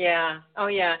 Yeah. Oh,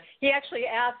 yeah. He actually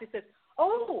asked. He said,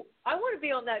 "Oh, I want to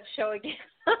be on that show again."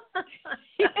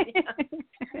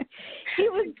 He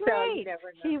was great.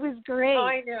 So he was great. Oh,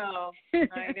 I know.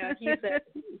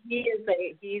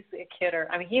 He's a kidder.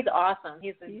 I mean, he's awesome.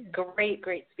 He's a great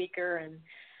speaker, and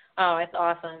it's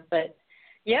awesome. But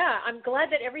yeah, I'm glad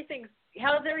that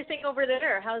how's everything over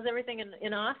there? How's everything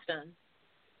in Austin?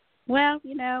 Well,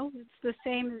 it's the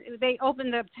same. They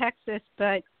opened up Texas,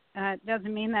 but it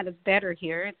doesn't mean that it's better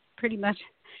here. It's pretty much,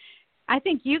 I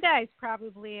think you guys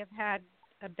probably have had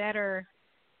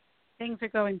things are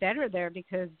going better there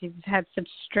because you've had such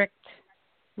strict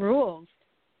rules,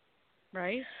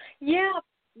 right? Yeah,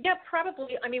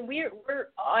 probably. I mean, we're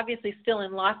obviously still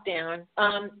in lockdown,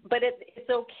 but it's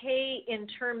okay in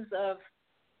terms of,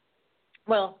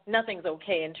 well, nothing's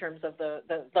okay in terms of the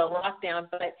lockdown,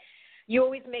 but you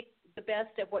always make the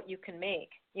best of what you can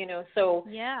make, So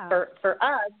yeah. For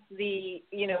us, we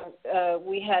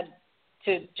had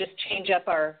to just change up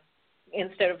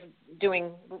instead of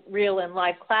doing real and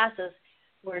live classes,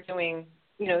 we're doing,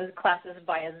 classes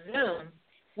via Zoom,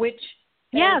 which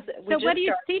yes. So what are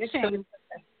you teaching?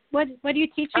 What are you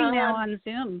teaching now on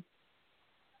Zoom?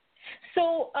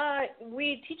 So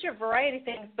we teach a variety of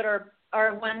things, but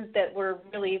our ones that we're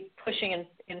really pushing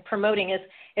and promoting is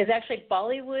actually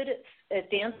Bollywood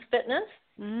dance fitness,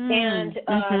 and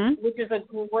which is a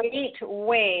great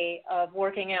way of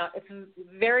working out. It's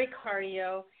very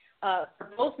cardio for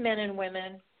both men and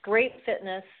women. Great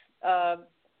fitness, a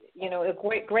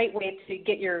great way to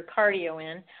get your cardio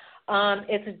in.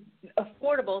 It's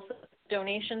affordable,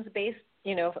 donations based.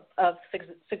 Of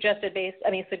suggested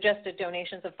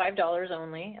donations of $5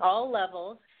 only, all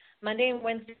levels, Monday and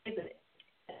Wednesdays at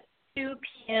 2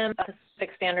 p.m.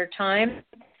 Pacific Standard Time,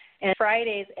 and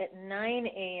Fridays at 9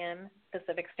 a.m.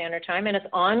 Pacific Standard Time, and it's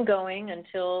ongoing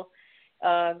until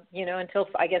I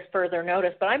guess further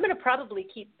notice. But I'm going to probably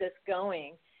keep this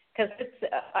going because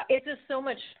it's just so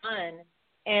much fun,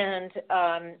 and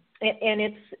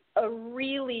it's a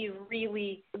really,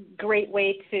 really great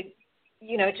way to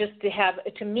just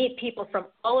to meet people from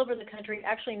all over the country,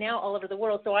 actually now all over the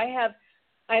world. So I have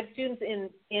students in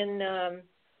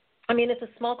it's a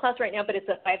small class right now, but I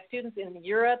have students in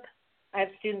Europe. I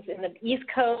have students in the East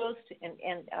Coast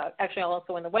and actually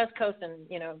also in the West Coast and,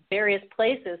 various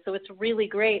places. So it's really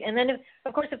great. And then,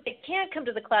 of course, if they can't come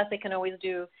to the class, they can always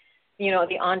do,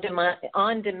 the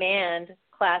on-demand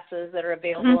classes that are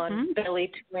available on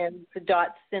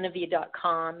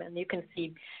bellytwins.cinevi.com, and you can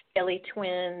see belly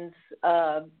twins,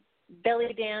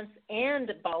 belly dance,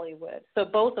 and Bollywood. So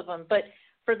both of them. But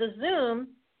for the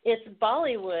Zoom, it's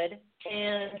Bollywood,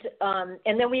 and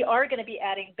then we are going to be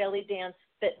adding belly dance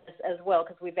fitness as well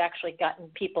because we've actually gotten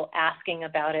people asking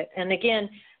about it. And again,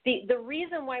 the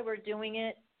reason why we're doing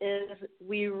it is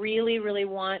we really, really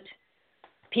want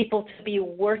people to be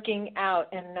working out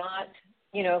and not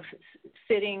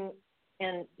sitting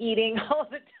and eating all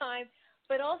the time,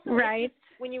 but also right.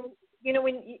 when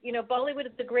Bollywood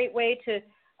is a great way to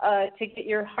get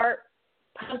your heart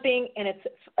pumping, and it's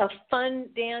a fun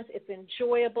dance. It's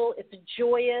enjoyable. It's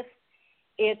joyous.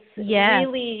 It's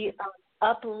really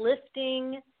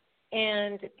uplifting,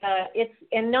 and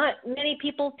not many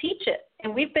people teach it.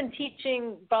 And we've been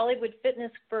teaching Bollywood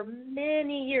fitness for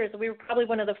many years. We were probably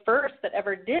one of the first that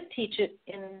ever did teach it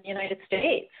in the United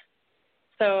States.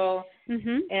 So, and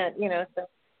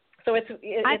so it's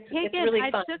really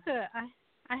fun.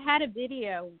 I had a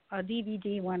video, a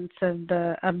DVD once of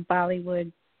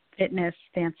Bollywood fitness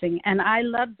dancing, and I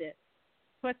loved it.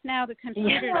 But now the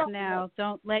computers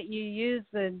don't let you use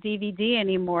the DVD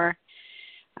anymore.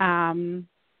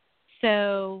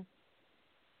 So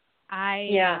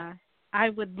I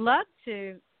would love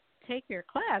to take your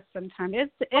class sometime.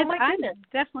 I'm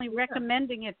definitely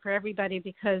recommending it for everybody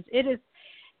because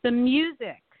the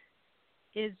music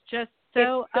is just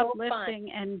so uplifting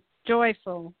fun. And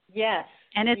joyful. Yes.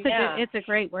 And it's a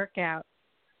great workout.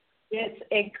 It's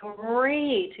a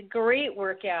great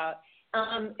workout.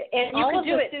 And you can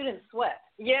do it. Students sweat.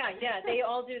 Yeah. They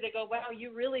all do. They go, wow,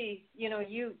 you really,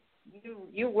 you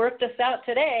worked us out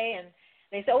today. And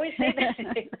they always say that.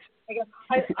 I go,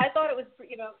 I thought it was,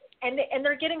 and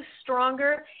they're getting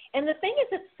stronger. And the thing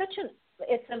is,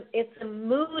 it's a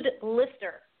mood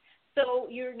lifter. So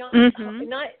you're not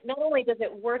only does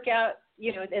it work out,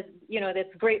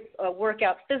 that's great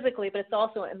workout physically, but it's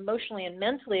also emotionally and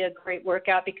mentally a great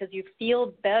workout because you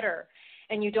feel better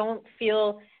and you don't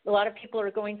feel. A lot of people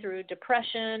are going through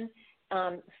depression,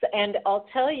 And I'll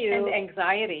tell you, and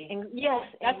anxiety. Yes,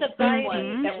 that's a big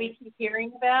one that we keep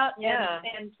hearing about. Yeah,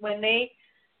 and when they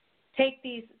take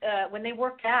these, when they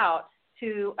work out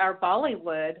to our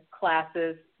Bollywood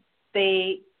classes,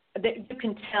 you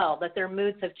can tell that their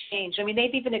moods have changed. I mean,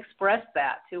 they've even expressed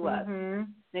that to us.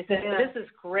 They said, "This is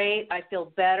great. I feel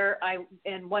better."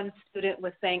 And one student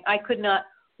was saying, "I could not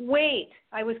wait.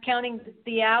 I was counting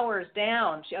the hours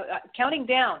down, counting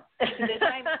down to the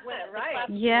time when the class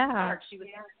would start." She was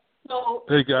so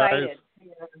excited.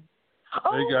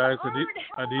 Hey guys,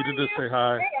 I needed to say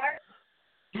hi.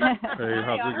 Hey,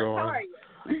 how's it going?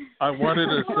 I wanted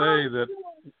to say that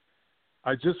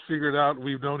I just figured out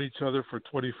we've known each other for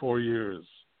 24 years.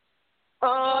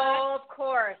 Oh, of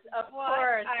course.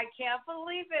 I can't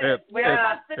believe it.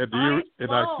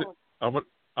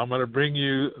 I'm going to bring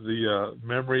you the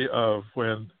memory of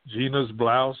when Gina's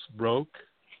blouse broke.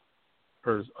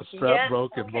 Her strap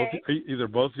broke, and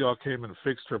both of y'all came and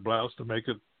fixed her blouse to make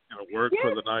it work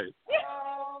for the night.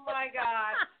 Oh my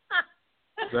God!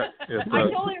 I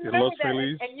totally remember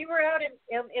that. And you were out in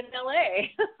LA.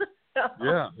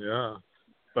 Yeah.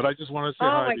 But I just want to say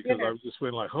hi because I was just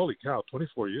feeling like, holy cow,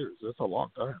 24 years. That's a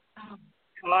long time. Oh,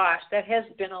 gosh, that has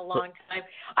been a long time.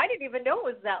 I didn't even know it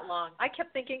was that long. I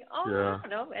kept thinking, I don't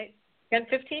know, 10,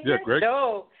 15 years?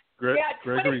 No.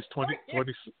 Gregory's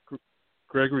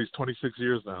 26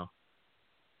 years now.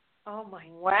 Oh, my,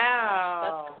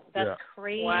 wow. That's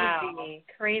crazy. Wow.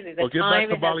 Crazy. Well, get back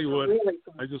to Bollywood. Really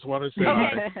I just want to say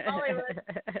hi.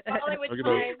 Bollywood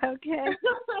time. Okay.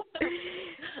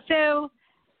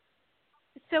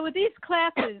 So with these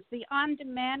classes, the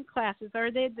on-demand classes,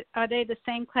 are they the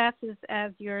same classes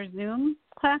as your Zoom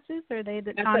classes? Or are they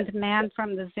on-demand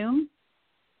from the Zoom?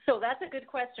 So that's a good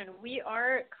question. We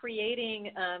are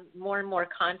creating more and more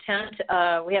content.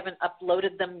 We haven't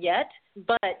uploaded them yet,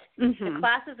 but the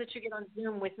classes that you get on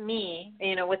Zoom with me,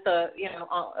 with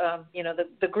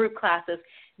the group classes,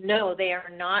 no, they are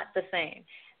not the same.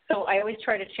 So I always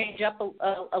try to change up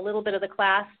a little bit of the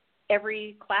class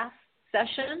every class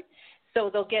session. So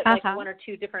they'll get like one or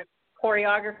two different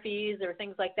choreographies or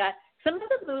things like that. Some of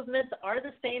the movements are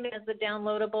the same as the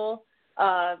downloadable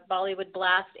Bollywood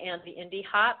Blast and the Indie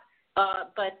Hop,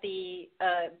 but they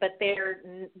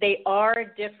are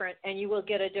different, and you will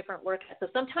get a different workout. So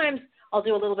sometimes I'll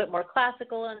do a little bit more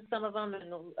classical on some of them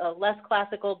and less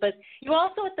classical. But you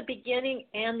also at the beginning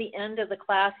and the end of the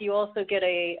class, you also get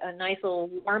a nice little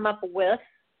warm up with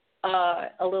a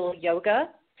little yoga.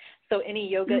 So any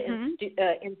yoga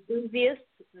enthusiasts,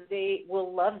 they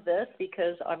will love this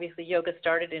because obviously yoga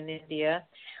started in India.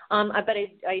 But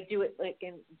I do it like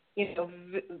in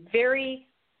very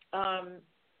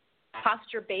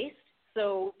posture based.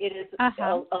 So it is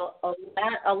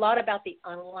a lot about the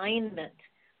alignment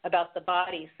about the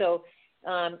body. So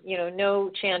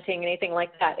no chanting, anything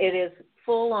like that. It is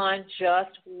full on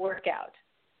just workout.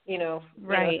 So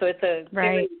it's a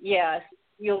very,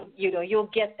 you'll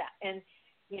get that. And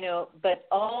but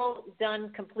all done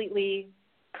completely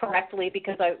correctly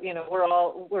because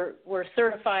we're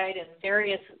certified in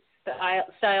various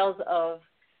styles of,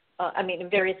 in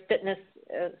various fitness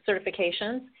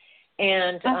certifications,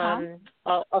 and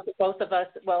also both of us.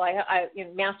 Well, I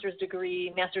master's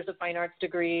degree, Masters of Fine Arts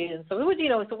degree, and so it was,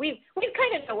 so we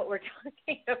kind of know what we're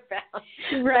talking about,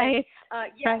 right?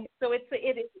 But, so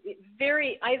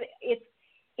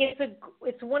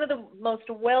it's one of the most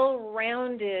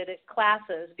well-rounded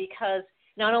classes because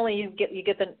not only you get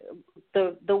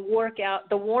the workout,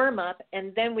 the warm-up,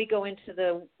 and then we go into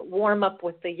the warm-up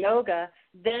with the yoga.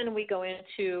 Then we go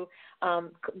into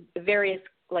various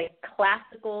like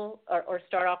classical or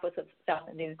start off with South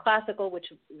Indian classical,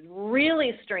 which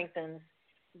really strengthens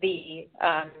the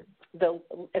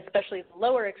especially the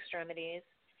lower extremities,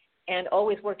 and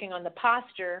always working on the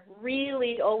posture.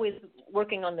 Really, always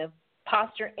working on the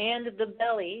posture and the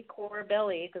belly, core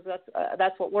belly, because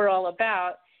that's what we're all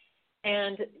about.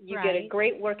 And you get a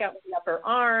great workout with the upper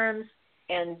arms,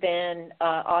 and then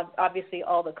obviously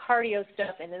all the cardio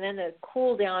stuff, and then the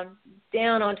cool down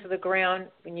onto the ground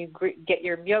when you get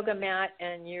your yoga mat,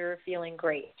 and you're feeling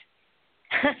great.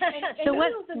 So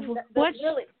what's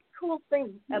really cool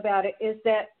thing about it is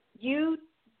that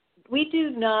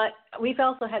we've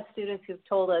also had students who've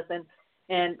told us,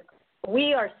 and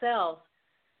we ourselves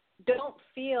don't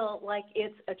feel like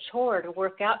it's a chore to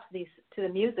work out to the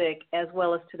music as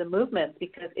well as to the movements,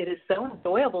 because it is so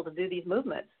enjoyable to do these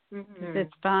movements. Mm-hmm.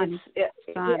 It's fun. It's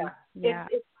fun.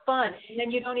 It's fun, and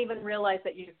then you don't even realize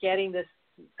that you're getting this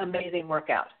amazing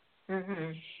workout.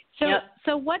 Mm-hmm.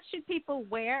 So what should people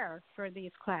wear for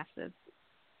these classes?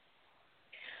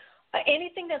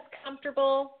 Anything that's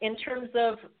comfortable in terms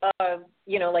of,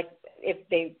 like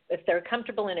if they're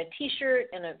comfortable in a T-shirt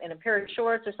and a pair of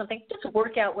shorts or something, just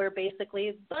workout wear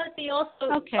basically. But they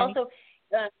also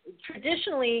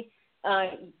traditionally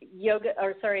yoga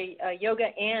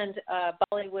and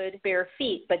Bollywood bare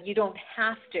feet, but you don't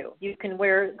have to. You can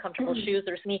wear comfortable shoes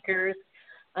or sneakers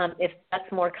if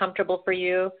that's more comfortable for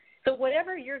you. So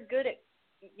whatever you're good at,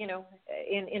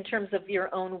 in terms of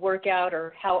your own workout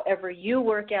or however you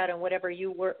work out and whatever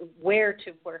you wear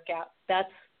to work out,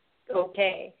 that's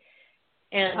okay.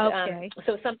 And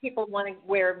so some people want to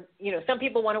wear, some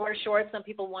people want to wear shorts, some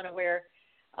people want to wear,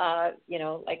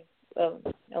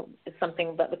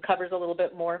 something that covers a little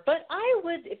bit more. But I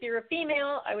would, if you're a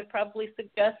female, I would probably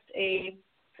suggest a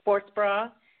sports bra,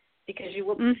 because you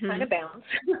will kind of bounce.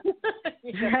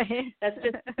 Right. That's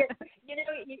just,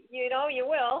 you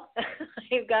will.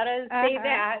 You've got to say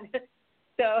that.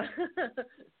 So,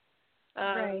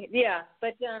 right. Yeah,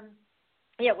 but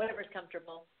whatever's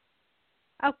comfortable.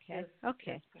 Okay.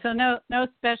 So no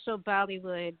special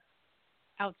Bollywood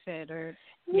outfit or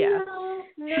No.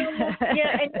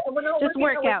 Yeah, and we're not just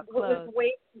workout clothes. With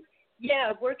weight.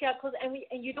 Yeah, workout clothes, and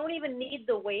you don't even need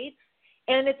the weights.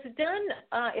 And it's done.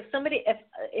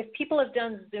 If people have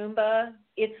done Zumba,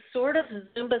 it's sort of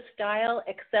Zumba style,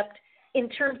 except in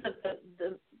terms of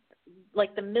the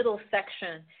middle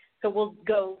section. So we'll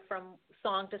go from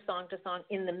song to song to song.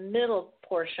 In the middle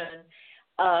portion,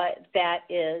 that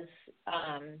is,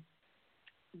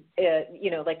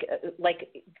 like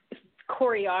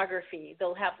choreography.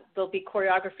 There'll be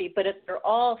choreography, but they're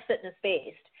all fitness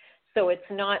based. So it's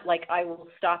not like I will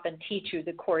stop and teach you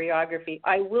the choreography.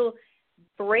 I will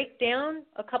break down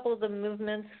a couple of the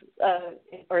movements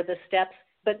or the steps,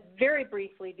 but very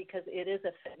briefly, because it is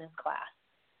a fitness class.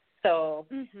 So,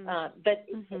 but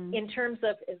in terms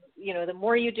of, the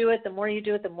more you do it, the more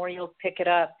you'll pick it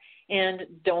up. And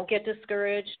don't get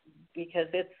discouraged, because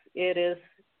it is,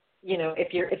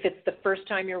 if it's the first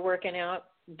time you're working out,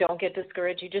 don't get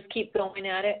discouraged. You just keep going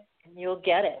at it, and you'll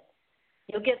get it.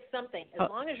 You'll get something. As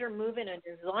long as you're moving and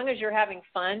as long as you're having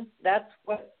fun, that's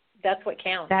what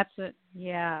counts. That's it.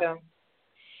 Yeah. So.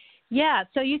 Yeah.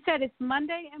 So you said it's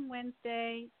Monday and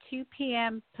Wednesday, 2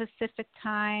 p.m. Pacific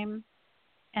time.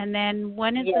 And then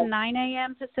when is the 9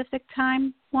 a.m. Pacific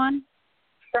time one?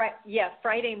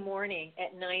 Friday morning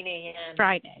at 9 a.m.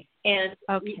 Friday. And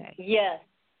yes.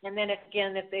 And then if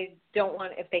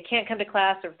they can't come to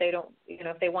class, or if they don't,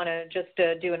 if they want to just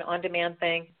do an on-demand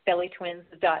thing,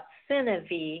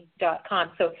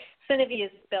 bellytwins.cinevi.com. So Cinevi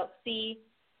is spelled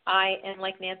C-I-N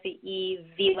like Nancy,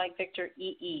 E-V like Victor,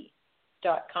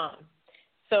 E-E.com.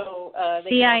 So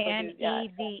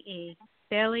C-I-N-E-V-E,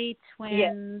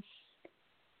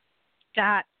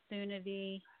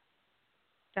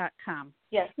 bellytwins.cinevi.com.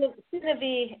 Yes,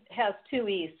 Cinevi has two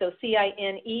E's, so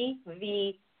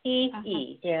C-I-N-E-V-E.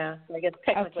 E-E, yeah. So I guess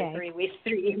technically 3 weeks,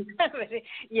 3 E's.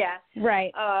 Yeah.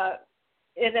 Right.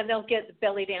 And then they'll get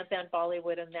belly dance and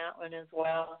Bollywood in that one as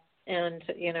well. And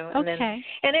and then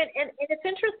and it's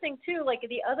interesting too. Like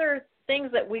the other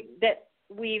things that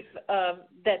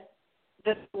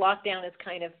this lockdown has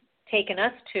kind of taken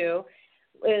us to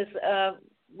is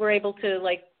we're able to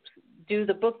do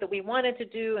the book that we wanted to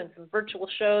do and some virtual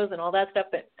shows and all that stuff.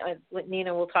 But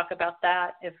Nina will talk about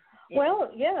that if.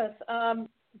 Well, yes.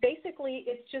 Basically,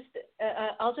 it's just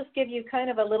I'll just give you kind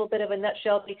of a little bit of a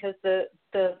nutshell, because the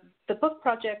book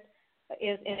project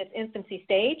is in its infancy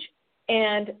stage,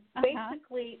 and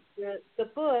basically the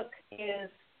book is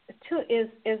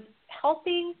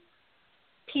helping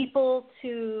people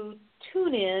to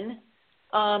tune in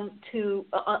to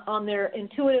on their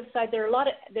intuitive side. There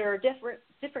are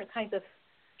different kinds of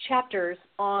chapters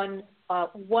on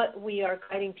what we are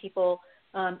guiding people.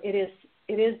 It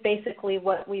is basically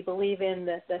what we believe in,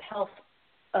 the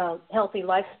healthy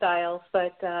lifestyles.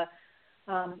 But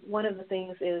one of the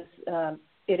things is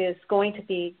it is going to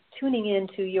be tuning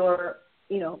into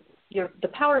the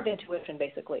power of intuition,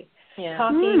 basically. Yeah.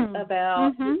 Talking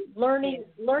about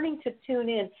learning to tune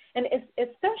in, and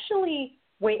especially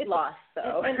weight loss,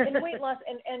 though, and weight loss,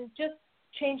 and just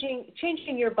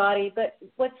changing your body. But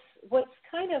what's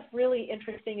kind of really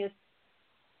interesting is,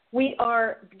 we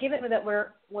are, given that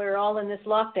we're all in this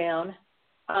lockdown,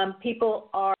 people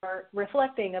are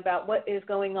reflecting about what is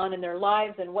going on in their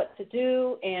lives and what to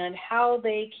do and how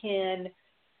they can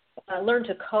learn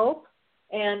to cope.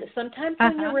 And sometimes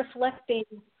when you're reflecting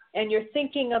and you're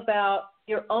thinking about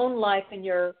your own life and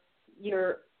you're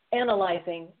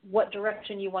analyzing what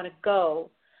direction you want to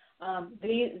go,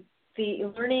 the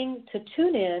learning to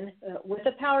tune in with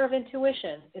the power of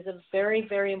intuition is a very,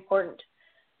 very important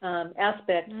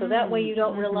aspect, so that way you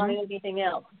don't rely on anything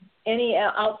else. any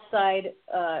outside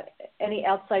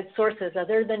sources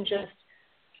other than just,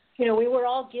 we were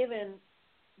all given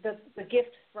the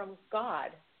gift from God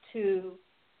to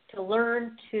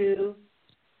learn to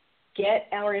get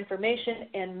our information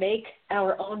and make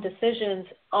our own decisions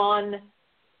on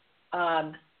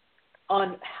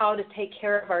how to take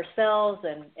care of ourselves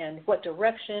and what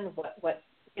direction, what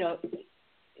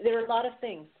there are a lot of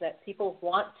things that people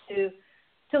want to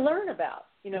learn about,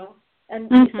 and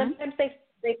sometimes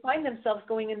they find themselves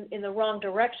going in the wrong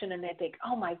direction, and they think,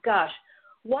 oh my gosh,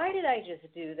 why did I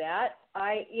just do that?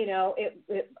 I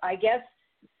guess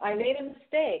I made a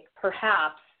mistake.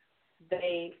 Perhaps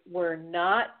they were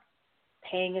not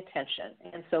paying attention,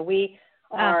 and so we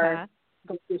are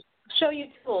going to show you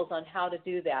tools on how to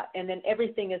do that, and then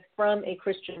everything is from a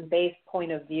Christian-based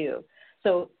point of view.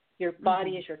 So your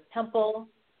body is your temple.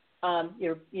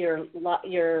 You're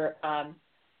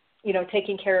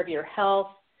taking care of your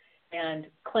health and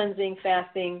cleansing,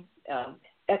 fasting,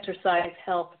 exercise,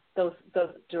 health, those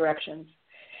directions.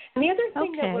 And the other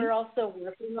thing that we're also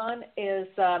working on is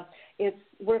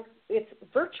it's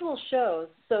virtual shows.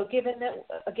 So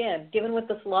given with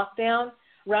this lockdown,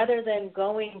 rather than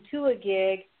going to a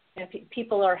gig and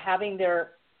people are having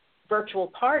their virtual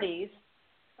parties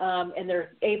and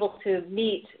they're able to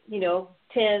meet,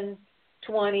 10,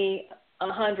 20,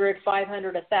 100,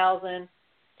 500, 1,000,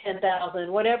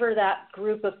 10,000, whatever that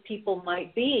group of people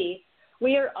might be,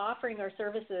 we are offering our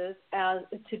services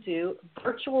to do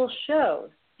virtual shows.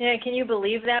 Yeah, can you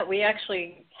believe that? We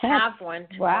actually have one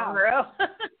tomorrow. Wow.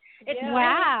 It's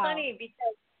really funny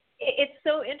because it's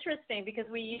so interesting because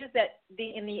we use that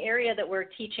in the area that we're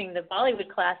teaching the Bollywood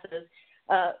classes.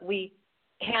 We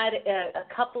had a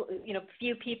couple,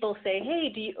 few people say,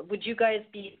 hey, would you guys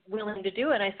be willing to do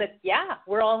it? And I said, yeah,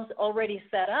 we're all already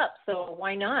set up, so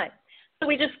why not? So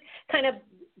we just kind of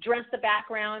dress the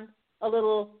background a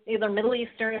little either Middle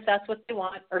Eastern if that's what they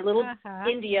want, or a little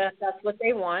India if that's what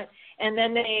they want, and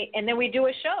then we do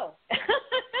a show.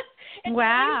 It's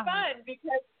really fun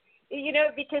because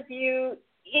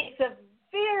it's a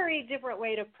very different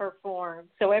way to perform.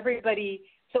 So everybody,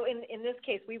 in this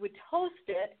case we would host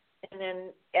it and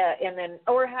then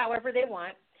or however they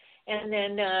want, and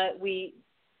then we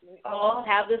all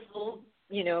have this little,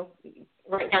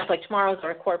 right now it's like tomorrow's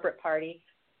our corporate party.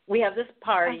 We have this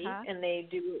party and they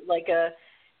do like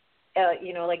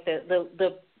like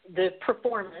the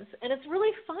performance, and it's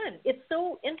really fun. It's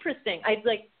so interesting. I'd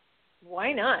like,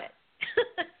 why not?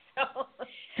 So,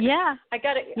 I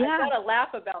gotta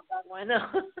laugh about that one. I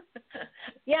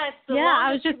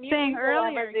was just saying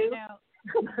earlier,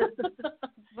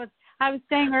 I was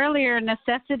saying earlier,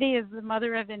 necessity is the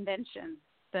mother of invention.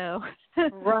 So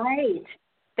right,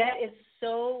 that is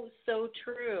so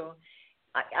true.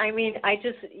 I mean, I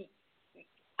just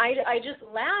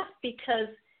laugh because,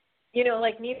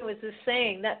 like Nina was just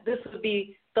saying, that this would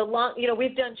be the long,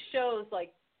 we've done shows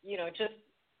like, just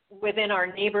within our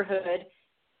neighborhood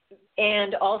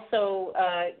and also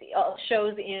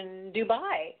shows in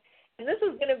Dubai. And this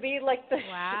is going to be like the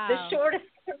shortest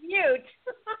commute.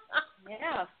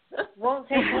 Yeah. Won't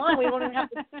take long. We won't even have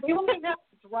to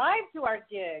drive to our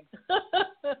gig.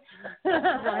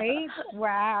 Right?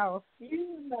 Wow. Yeah,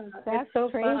 that's so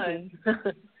crazy.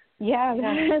 Fun.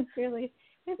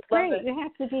 It's great. You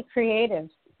have to be creative,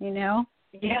 Yeah.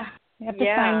 You have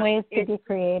to find ways to be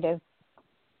creative.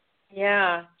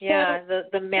 Yeah.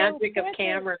 The magic of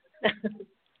camera.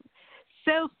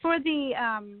 So for the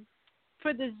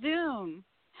Zoom,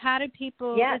 how do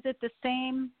people, is it the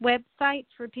same website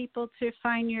for people to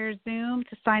find your Zoom,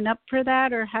 to sign up for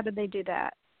that, or how do they do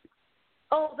that?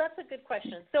 Oh, that's a good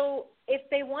question. So if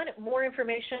they want more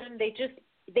information, they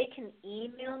can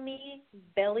email me,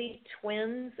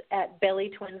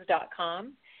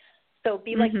 bellytwins@bellytwins.com. So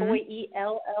be like boy,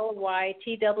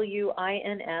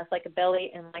 ELLYTWINS, like a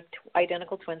belly and like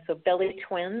identical twins. So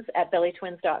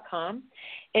bellytwins@bellytwins.com.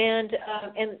 And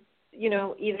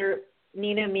either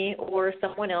Nina, me, or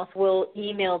someone else will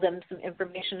email them some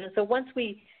information. And so once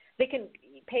they can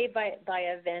pay via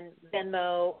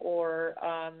Venmo or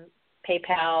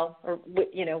PayPal or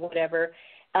whatever.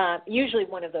 Usually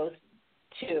one of those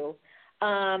two.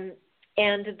 And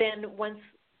then once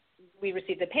we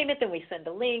receive the payment, then we send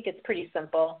a link. It's pretty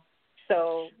simple.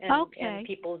 So and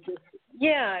people just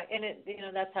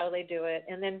and that's how they do it.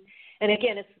 And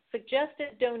again, it's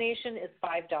suggested donation is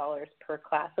 $5 per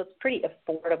class, so it's pretty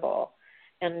affordable.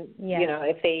 And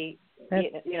if they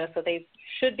so they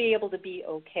should be able to be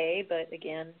okay. But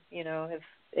again,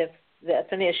 if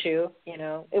that's an issue,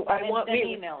 email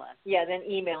us. Yeah, then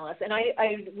email us. And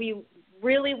we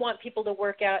really want people to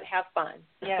work out, have fun.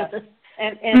 Yeah.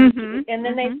 And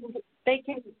then they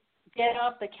can get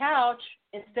off the couch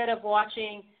instead of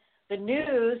watching the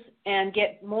news and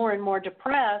get more and more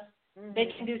depressed. They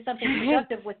can do something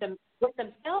productive with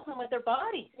themselves and with their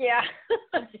bodies. Yeah.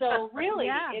 So really,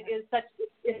 it is such.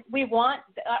 We want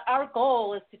our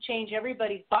goal is to change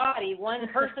everybody's body one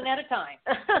person at a time.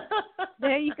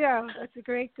 There you go. That's a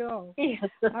great goal. Yes.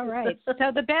 All right. So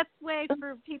the best way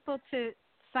for people to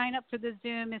sign up for the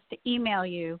Zoom is to email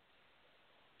you,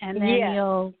 and then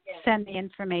you'll send the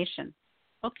information.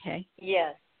 Okay.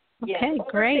 Yes. Okay, or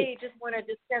great. If they just wanted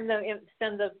to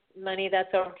send the money,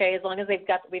 that's okay, as long as we've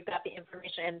got the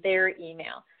information and their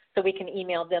email, so we can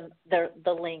email them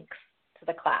the links to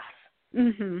the class.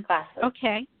 Classes.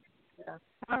 Okay. Yeah.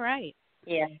 All right.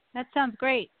 Yeah. That sounds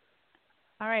great.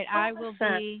 All right, I will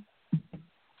be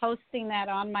posting that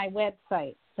on my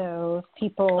website, so if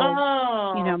people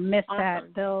miss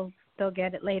that, they'll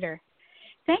get it later.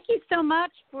 Thank you so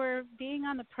much for being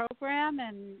on the program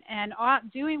and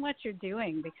doing what you're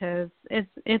doing, because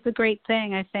it's a great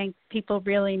thing. I think people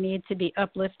really need to be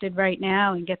uplifted right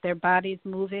now and get their bodies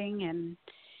moving and,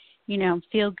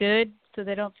 feel good, so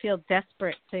they don't feel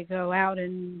desperate to go out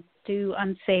and do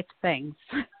unsafe things.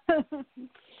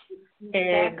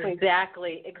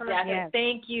 Exactly. Yes.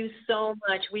 Thank you so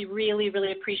much. We really,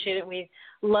 really appreciate it. We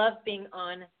love being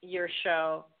on your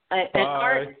show. Bye. And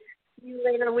Art, see you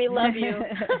later. We love you.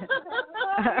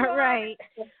 All right.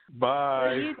 Bye.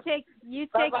 Well, you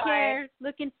take care.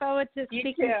 Looking forward to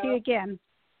speaking to you again.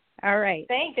 All right.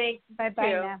 Thanks.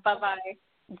 Bye-bye now. Bye-bye.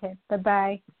 Okay,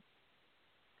 bye-bye.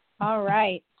 All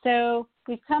right. So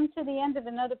we've come to the end of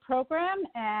another program,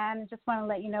 and just want to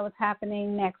let you know what's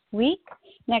happening next week.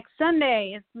 Next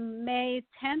Sunday is May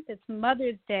 10th. It's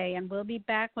Mother's Day, and we'll be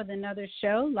back with another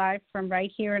show live from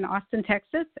right here in Austin,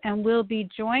 Texas, and we'll be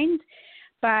joined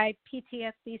by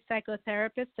PTSD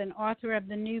psychotherapist and author of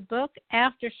the new book,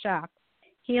 Aftershock,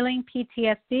 Healing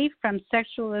PTSD from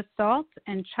Sexual Assault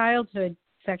and Childhood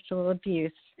Sexual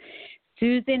Abuse.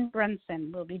 Susan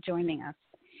Brunson will be joining us.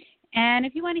 And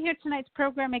if you want to hear tonight's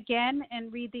program again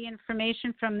and read the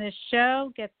information from this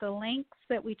show, get the links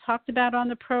that we talked about on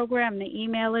the program, the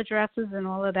email addresses and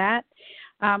all of that,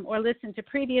 or listen to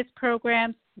previous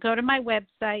programs, go to my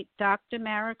website,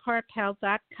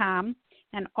 drmarakarpel.com,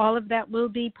 and all of that will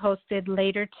be posted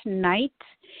later tonight.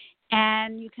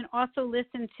 And you can also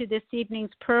listen to this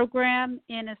evening's program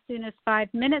in as soon as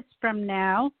 5 minutes from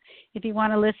now, if you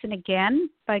want to listen again,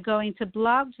 by going to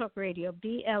Blog Talk Radio,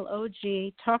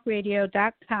 BLOG,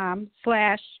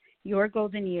 talkradio.com/Your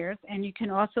Golden Years, and you can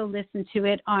also listen to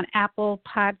it on Apple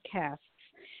Podcasts.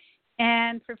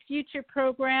 And for future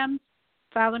programs,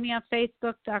 follow me on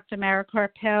Facebook, Dr. Mara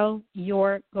Karpel,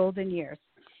 Your Golden Years.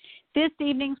 This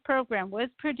evening's program was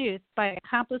produced by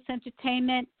Accomplice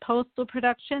Entertainment, Postal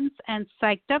Productions, and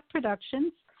Psyched Up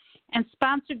Productions, and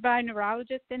sponsored by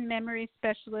neurologist and memory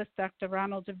specialist Dr.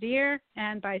 Ronald DeVere,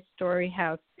 and by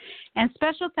Storyhouse. And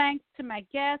special thanks to my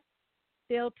guests,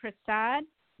 Bill Prasad,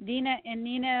 Dina and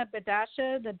Nina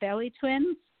Bidasha, the Belly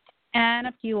Twins, and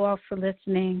a few all for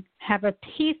listening. Have a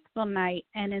peaceful night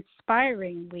and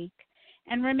inspiring week.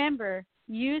 And remember,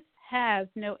 youth has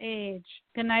no age.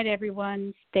 Good night,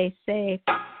 everyone. Stay safe.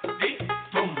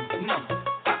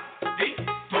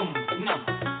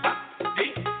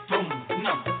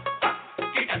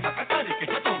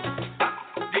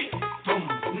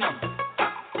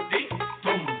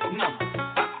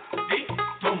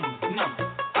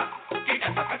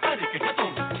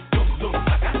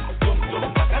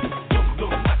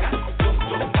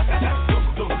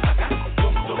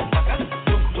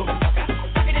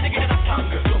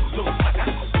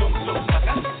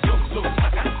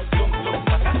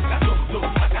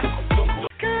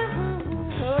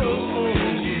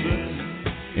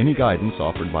 Any guidance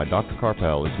offered by Dr.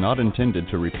 Karpel is not intended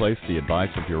to replace the advice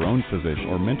of your own physician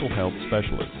or mental health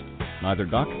specialist. Neither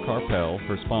Dr. Karpel,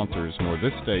 her sponsors, nor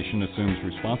this station assumes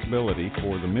responsibility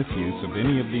for the misuse of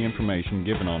any of the information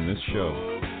given on this show.